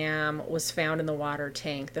Elisa Lam was found in the water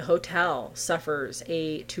tank, the hotel suffers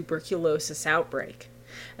a tuberculosis outbreak.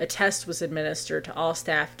 A test was administered to all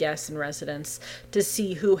staff, guests, and residents to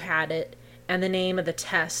see who had it, and the name of the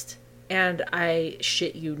test, and I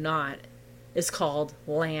shit you not, is called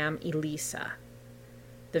Lam Elisa.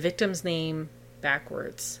 The victim's name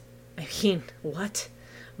backwards. I mean, what?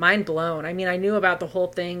 Mind blown. I mean, I knew about the whole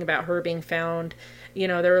thing about her being found. You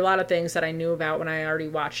know, there were a lot of things that I knew about when I already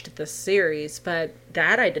watched this series, but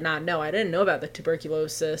that I did not know. I didn't know about the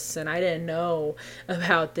tuberculosis, and I didn't know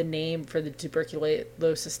about the name for the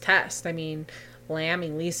tuberculosis test. I mean, Lam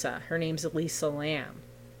Elisa. Her name's Elisa Lam.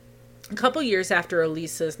 A couple years after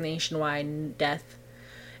Elisa's nationwide death,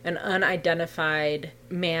 an unidentified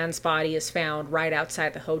man's body is found right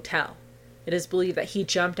outside the hotel. It is believed that he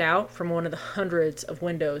jumped out from one of the hundreds of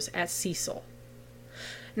windows at Cecil.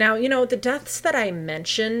 Now, you know, the deaths that I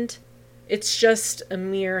mentioned, it's just a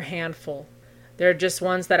mere handful. They're just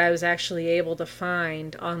ones that I was actually able to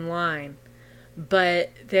find online. But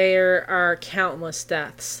there are countless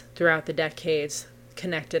deaths throughout the decades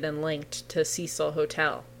connected and linked to Cecil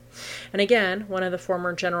Hotel. And again, one of the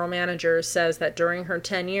former general managers says that during her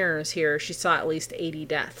 10 years here, she saw at least 80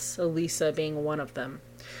 deaths, Elisa being one of them.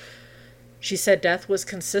 She said death was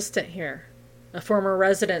consistent here. A former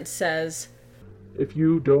resident says, "If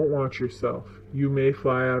you don't watch yourself, you may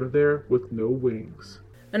fly out of there with no wings."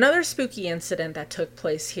 Another spooky incident that took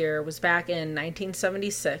place here was back in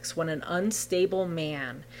 1976 when an unstable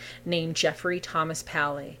man named Jeffrey Thomas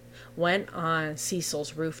Pally went on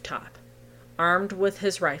Cecil's rooftop, armed with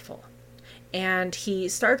his rifle, and he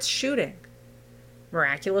starts shooting.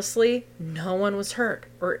 Miraculously, no one was hurt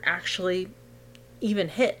or actually even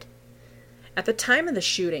hit. At the time of the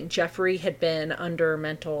shooting, Jeffrey had been under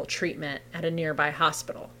mental treatment at a nearby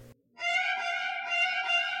hospital.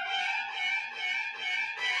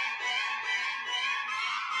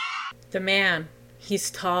 The man,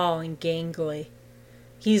 he's tall and gangly.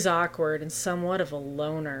 He's awkward and somewhat of a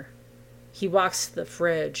loner. He walks to the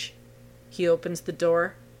fridge. He opens the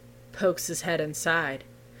door, pokes his head inside.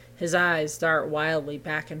 His eyes dart wildly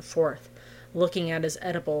back and forth, looking at his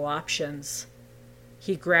edible options.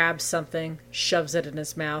 He grabs something, shoves it in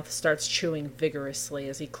his mouth, starts chewing vigorously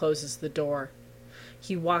as he closes the door.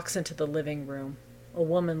 He walks into the living room. A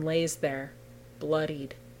woman lays there,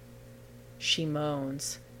 bloodied. She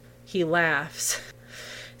moans. He laughs,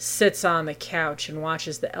 sits on the couch, and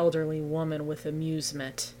watches the elderly woman with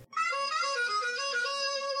amusement.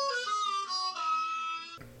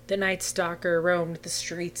 The Night Stalker roamed the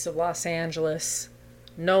streets of Los Angeles.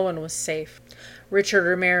 No one was safe. Richard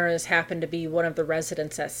Ramirez happened to be one of the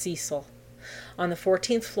residents at Cecil. On the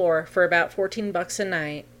 14th floor for about $14 a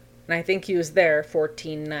night, and I think he was there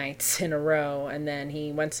 14 nights in a row, and then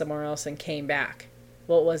he went somewhere else and came back.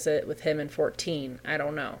 What was it with him and 14? I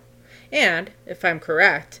don't know. And, if I'm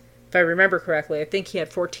correct, if I remember correctly, I think he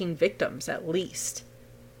had 14 victims at least.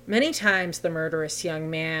 Many times the murderous young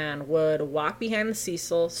man would walk behind the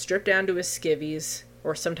Cecil, strip down to his skivvies,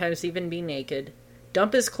 or sometimes even be naked,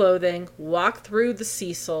 dump his clothing, walk through the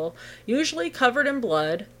Cecil, usually covered in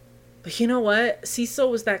blood. But you know what? Cecil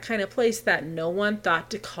was that kind of place that no one thought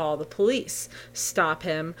to call the police, stop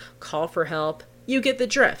him, call for help. You get the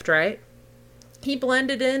drift, right? He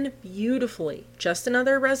blended in beautifully, just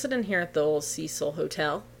another resident here at the old Cecil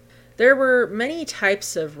Hotel. There were many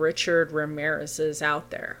types of Richard Ramirez's out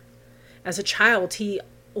there. As a child, he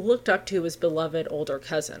looked up to his beloved older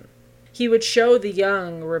cousin. He would show the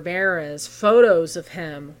young Ramirez photos of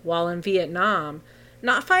him while in Vietnam,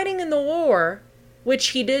 not fighting in the war, which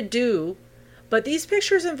he did do, but these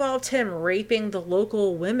pictures involved him raping the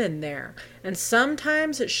local women there, and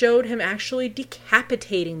sometimes it showed him actually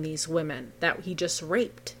decapitating these women that he just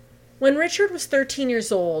raped. When Richard was 13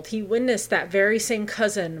 years old, he witnessed that very same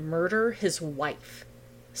cousin murder his wife.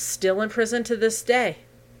 Still in prison to this day.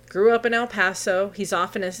 Grew up in El Paso, he's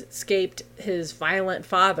often escaped his violent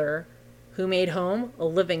father, who made home a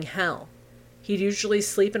living hell. He'd usually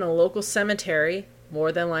sleep in a local cemetery,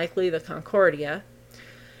 more than likely the Concordia.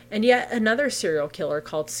 And yet another serial killer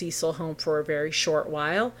called Cecil home for a very short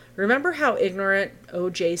while. Remember how ignorant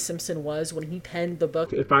O.J. Simpson was when he penned the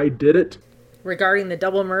book If I Did It? Regarding the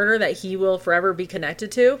double murder that he will forever be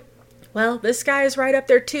connected to? Well, this guy is right up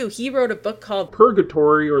there too. He wrote a book called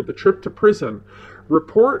Purgatory or the Trip to Prison.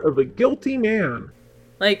 Report of a Guilty Man.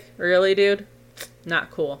 Like, really, dude?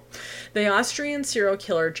 Not cool. The Austrian serial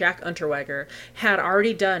killer Jack Unterweger had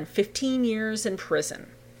already done 15 years in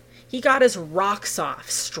prison. He got his rocks off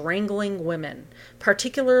strangling women,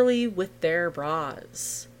 particularly with their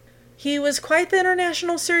bras. He was quite the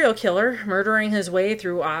international serial killer, murdering his way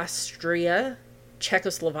through Austria,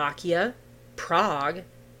 Czechoslovakia, Prague,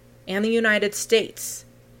 and the United States.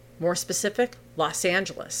 More specific, Los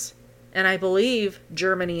Angeles. And I believe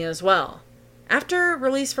Germany as well. After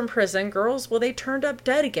release from prison, girls, well, they turned up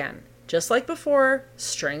dead again. Just like before,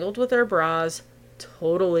 strangled with their bras,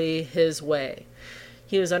 totally his way.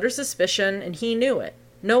 He was under suspicion, and he knew it.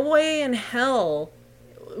 No way in hell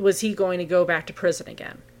was he going to go back to prison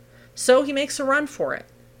again. So he makes a run for it.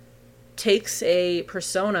 Takes a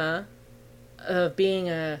persona of being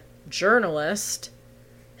a journalist.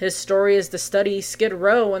 His story is to study Skid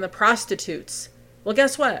Row and the prostitutes. Well,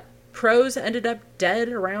 guess what? Pros ended up dead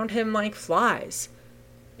around him like flies.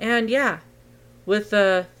 And yeah, with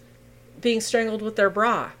being strangled with their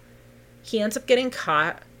bra. He ends up getting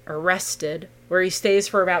caught, arrested, where he stays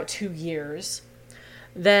for about 2 years.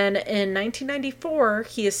 Then in 1994,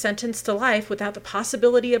 he is sentenced to life without the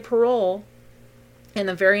possibility of parole. And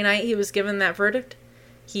the very night he was given that verdict,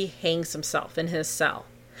 he hangs himself in his cell.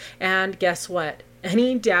 And guess what?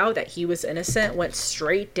 Any doubt that he was innocent went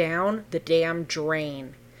straight down the damn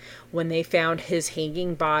drain. When they found his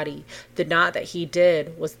hanging body, the knot that he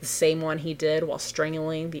did was the same one he did while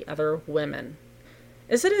strangling the other women.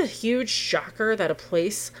 Is it a huge shocker that a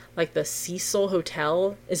place like the Cecil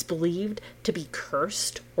Hotel is believed to be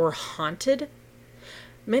cursed or haunted?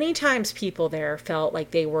 Many times people there felt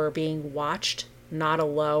like they were being watched, not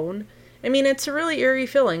alone. I mean, it's a really eerie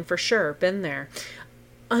feeling for sure, been there.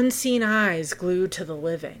 Unseen eyes glued to the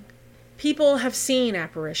living. People have seen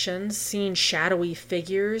apparitions, seen shadowy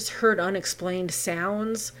figures, heard unexplained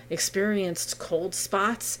sounds, experienced cold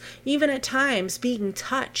spots, even at times being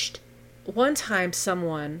touched. One time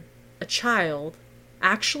someone, a child,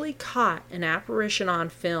 actually caught an apparition on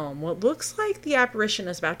film. What looks like the apparition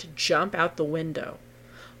is about to jump out the window.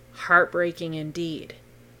 Heartbreaking indeed.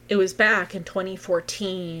 It was back in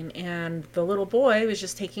 2014, and the little boy was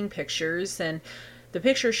just taking pictures, and the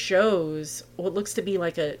picture shows what looks to be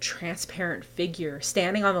like a transparent figure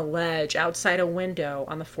standing on the ledge outside a window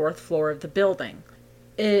on the 4th floor of the building.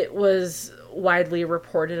 It was widely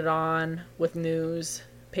reported on with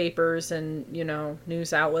newspapers and,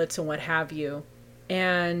 news outlets and what have you.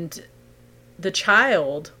 And the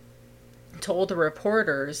child told the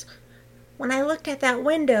reporters, "When I looked at that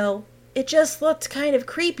window, it just looked kind of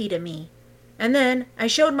creepy to me. And then I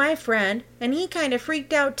showed my friend, and he kind of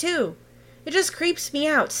freaked out too. It just creeps me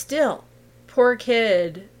out still." Poor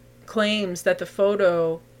kid claims that the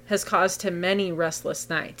photo has caused him many restless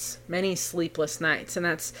nights, many sleepless nights, and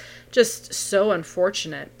that's just so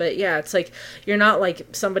unfortunate. But yeah, it's like you're not like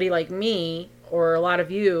somebody like me or a lot of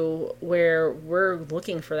you where we're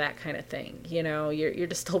looking for that kind of thing. You're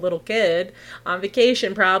just a little kid on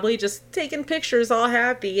vacation probably, just taking pictures all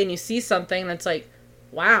happy, and you see something that's like,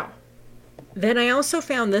 wow. Then I also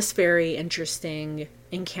found this very interesting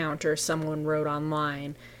encounter someone wrote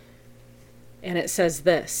online, and it says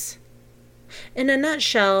this: "In a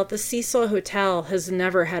nutshell, the Cecil Hotel has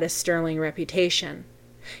never had a sterling reputation.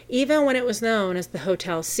 Even when it was known as the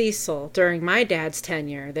Hotel Cecil during my dad's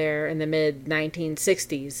tenure there in the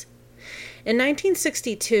mid-1960s. In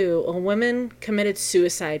 1962, a woman committed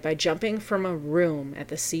suicide by jumping from a room at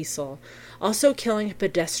the Cecil, also killing a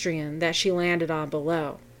pedestrian that she landed on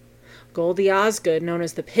below. Goldie Osgood, known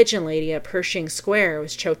as the Pigeon Lady at Pershing Square,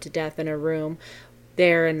 was choked to death in a room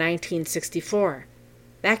there in 1964.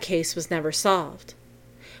 That case was never solved.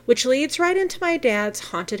 Which leads right into my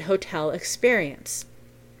dad's haunted hotel experience.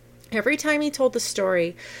 Every time he told the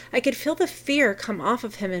story, I could feel the fear come off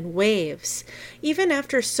of him in waves, even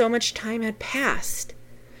after so much time had passed.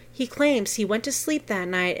 He claims he went to sleep that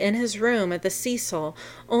night in his room at the Cecil,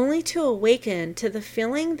 only to awaken to the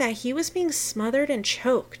feeling that he was being smothered and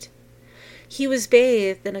choked. He was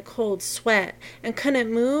bathed in a cold sweat and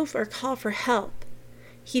couldn't move or call for help.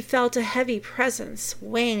 He felt a heavy presence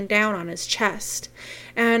weighing down on his chest,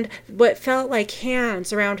 and what felt like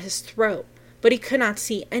hands around his throat, but he could not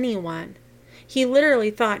see anyone. He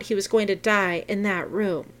literally thought he was going to die in that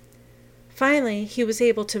room. Finally, he was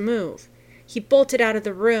able to move. He bolted out of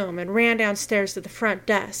the room and ran downstairs to the front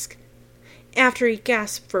desk. After he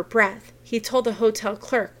gasped for breath, he told the hotel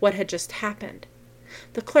clerk what had just happened.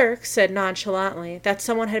 The clerk said nonchalantly that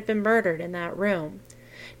someone had been murdered in that room.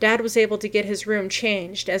 Dad was able to get his room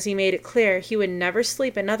changed, as he made it clear he would never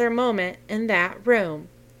sleep another moment in that room.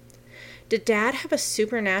 Did Dad have a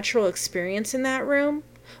supernatural experience in that room?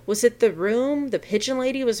 Was it the room the Pigeon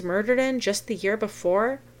Lady was murdered in just the year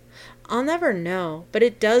before? I'll never know, but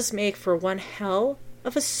it does make for one hell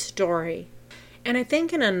of a story. And I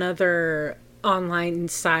think in another online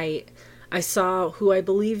site, I saw who I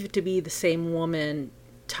believe to be the same woman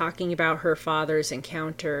talking about her father's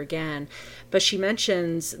encounter again. But she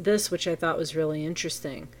mentions this, which I thought was really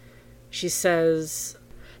interesting. She says,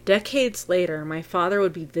 decades later, my father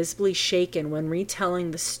would be visibly shaken when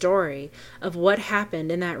retelling the story of what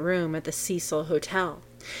happened in that room at the Cecil Hotel.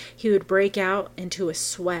 He would break out into a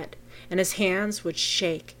sweat, and his hands would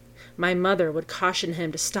shake. My mother would caution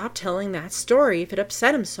him to stop telling that story if it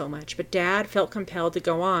upset him so much, but Dad felt compelled to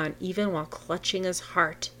go on, even while clutching his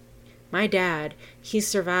heart. My dad, he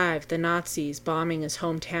survived the Nazis bombing his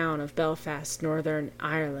hometown of Belfast, Northern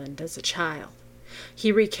Ireland, as a child.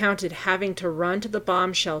 He recounted having to run to the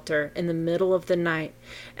bomb shelter in the middle of the night,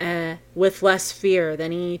 with less fear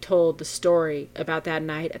than he told the story about that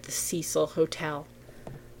night at the Cecil Hotel.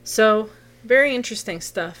 So, very interesting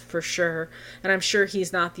stuff for sure, and I'm sure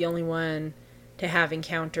he's not the only one to have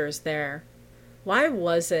encounters there. Why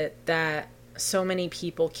was it that so many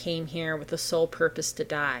people came here with the sole purpose to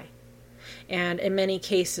die? And in many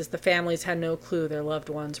cases, the families had no clue their loved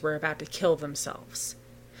ones were about to kill themselves.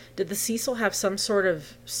 Did the Cecil have some sort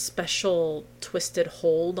of special twisted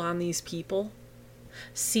hold on these people?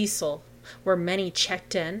 Cecil, where many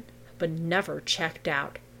checked in but never checked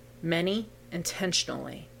out, many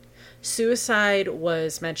intentionally. Suicide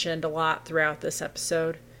was mentioned a lot throughout this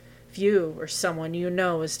episode. If you or someone you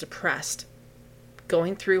know is depressed,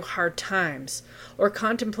 going through hard times, or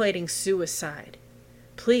contemplating suicide,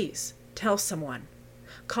 please tell someone.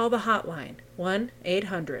 Call the hotline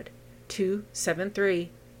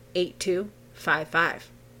 1-800-273-8255.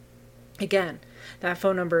 Again, that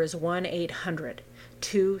phone number is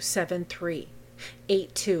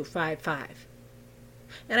 1-800-273-8255.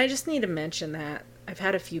 And I just need to mention that I've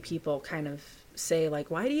had a few people kind of say,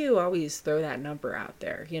 like, why do you always throw that number out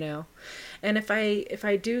there, you know? And if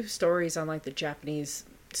I do stories on like the Japanese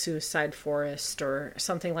suicide forest or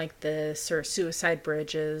something like this, or suicide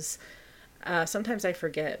bridges, sometimes I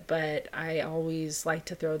forget, but I always like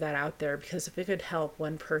to throw that out there because if it could help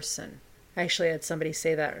one person. I actually had somebody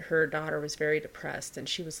say that her daughter was very depressed and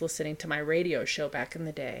she was listening to my radio show back in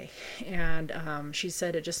the day. And she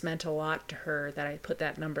said it just meant a lot to her that I put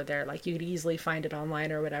that number there. Like, you could easily find it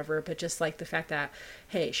online or whatever, but just like the fact that,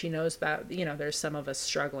 hey, she knows that, you know, there's some of us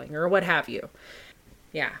struggling or what have you.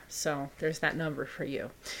 Yeah, so there's that number for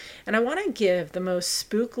you. And I want to give the most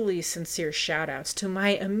spookily sincere shout outs to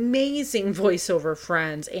my amazing voiceover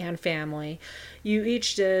friends and family. You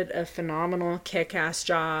each did a phenomenal kick-ass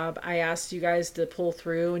job. I asked you guys to pull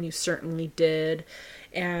through, and you certainly did.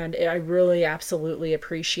 And I really absolutely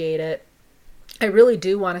appreciate it. I really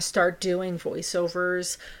do want to start doing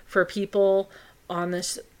voiceovers for people on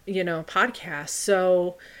this, podcast.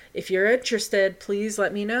 So if you're interested, please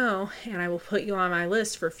let me know, and I will put you on my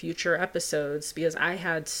list for future episodes because I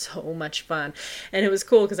had so much fun. And it was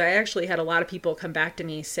cool because I actually had a lot of people come back to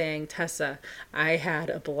me saying, Tessa, I had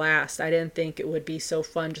a blast. I didn't think it would be so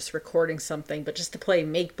fun just recording something, but just to play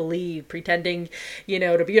make-believe, pretending,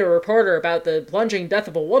 to be a reporter about the plunging death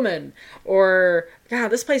of a woman, or, God,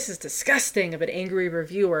 this place is disgusting, of an angry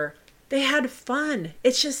reviewer. They had fun.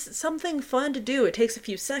 It's just something fun to do. It takes a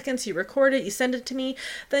few seconds. You record it, you send it to me,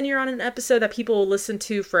 then you're on an episode that people will listen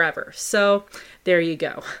to forever. So there you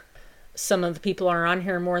go. Some of the people are on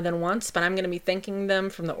here more than once, but I'm going to be thanking them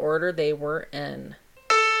from the order they were in.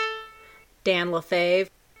 Dan LaFave,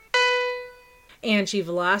 Angie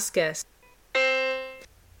Velasquez,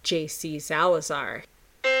 JC Salazar,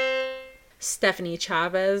 Stephanie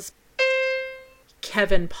Chavez,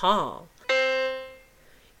 Kevin Paul,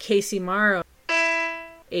 Casey Morrow,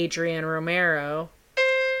 Adrian Romero,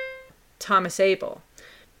 Thomas Abel,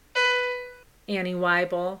 Annie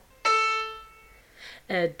Weibel,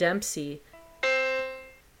 Ed Dempsey,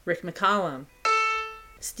 Rick McCollum,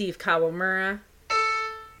 Steve Kawamura,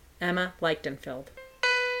 Emma Lichtenfeld,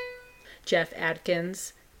 Jeff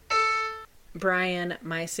Adkins, Brian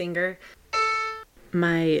Meisinger,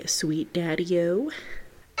 my sweet daddy-o,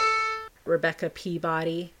 Rebecca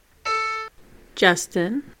Peabody,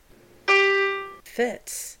 Justin,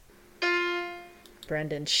 Fitz,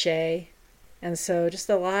 Brendan Shea, and so just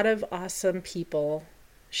a lot of awesome people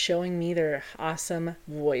showing me their awesome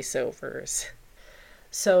voiceovers.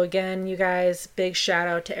 So again, you guys, big shout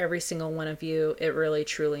out to every single one of you. It really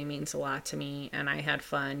truly means a lot to me, and I had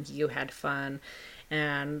fun, you had fun,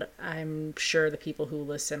 and I'm sure the people who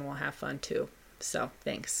listen will have fun too. So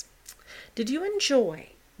thanks. Did you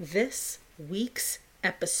enjoy this week's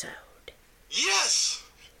episode? Yes!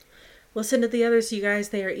 Listen to the others, you guys.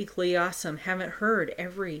 They are equally awesome. Haven't heard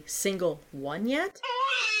every single one yet?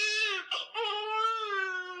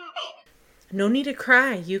 No need to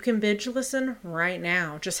cry. You can binge listen right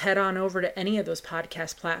now. Just head on over to any of those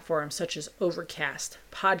podcast platforms such as Overcast,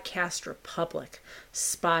 Podcast Republic,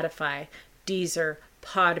 Spotify, Deezer,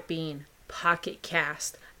 Podbean, Pocket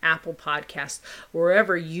Cast, Apple Podcast,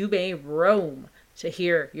 wherever you may roam to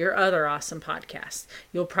hear your other awesome podcasts.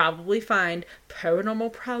 You'll probably find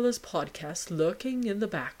Paranormal Prowlers Podcast lurking in the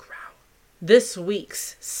background. This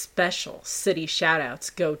week's special city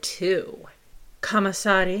shoutouts go to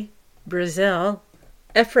Camaçari, Brazil,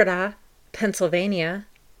 Ephrata, Pennsylvania,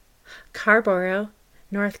 Carborough,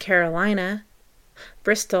 North Carolina,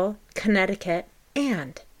 Bristol, Connecticut,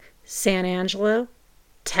 and San Angelo,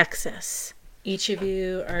 Texas. Each of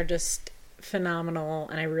you are just phenomenal,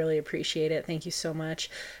 and I really appreciate it. Thank you so much.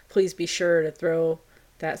 Please be sure to throw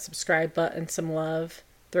that subscribe button some love,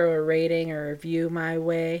 throw a rating or review my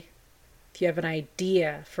way. If you have an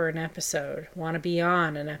idea for an episode, want to be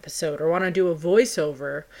on an episode, or want to do a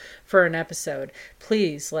voiceover for an episode,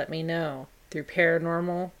 please let me know through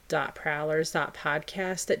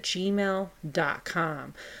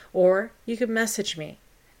paranormal.prowlers.podcast@gmail.com, or you can message me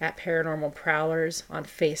at Paranormal Prowlers on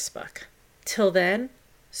Facebook. Till then,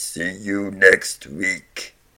 see you next week.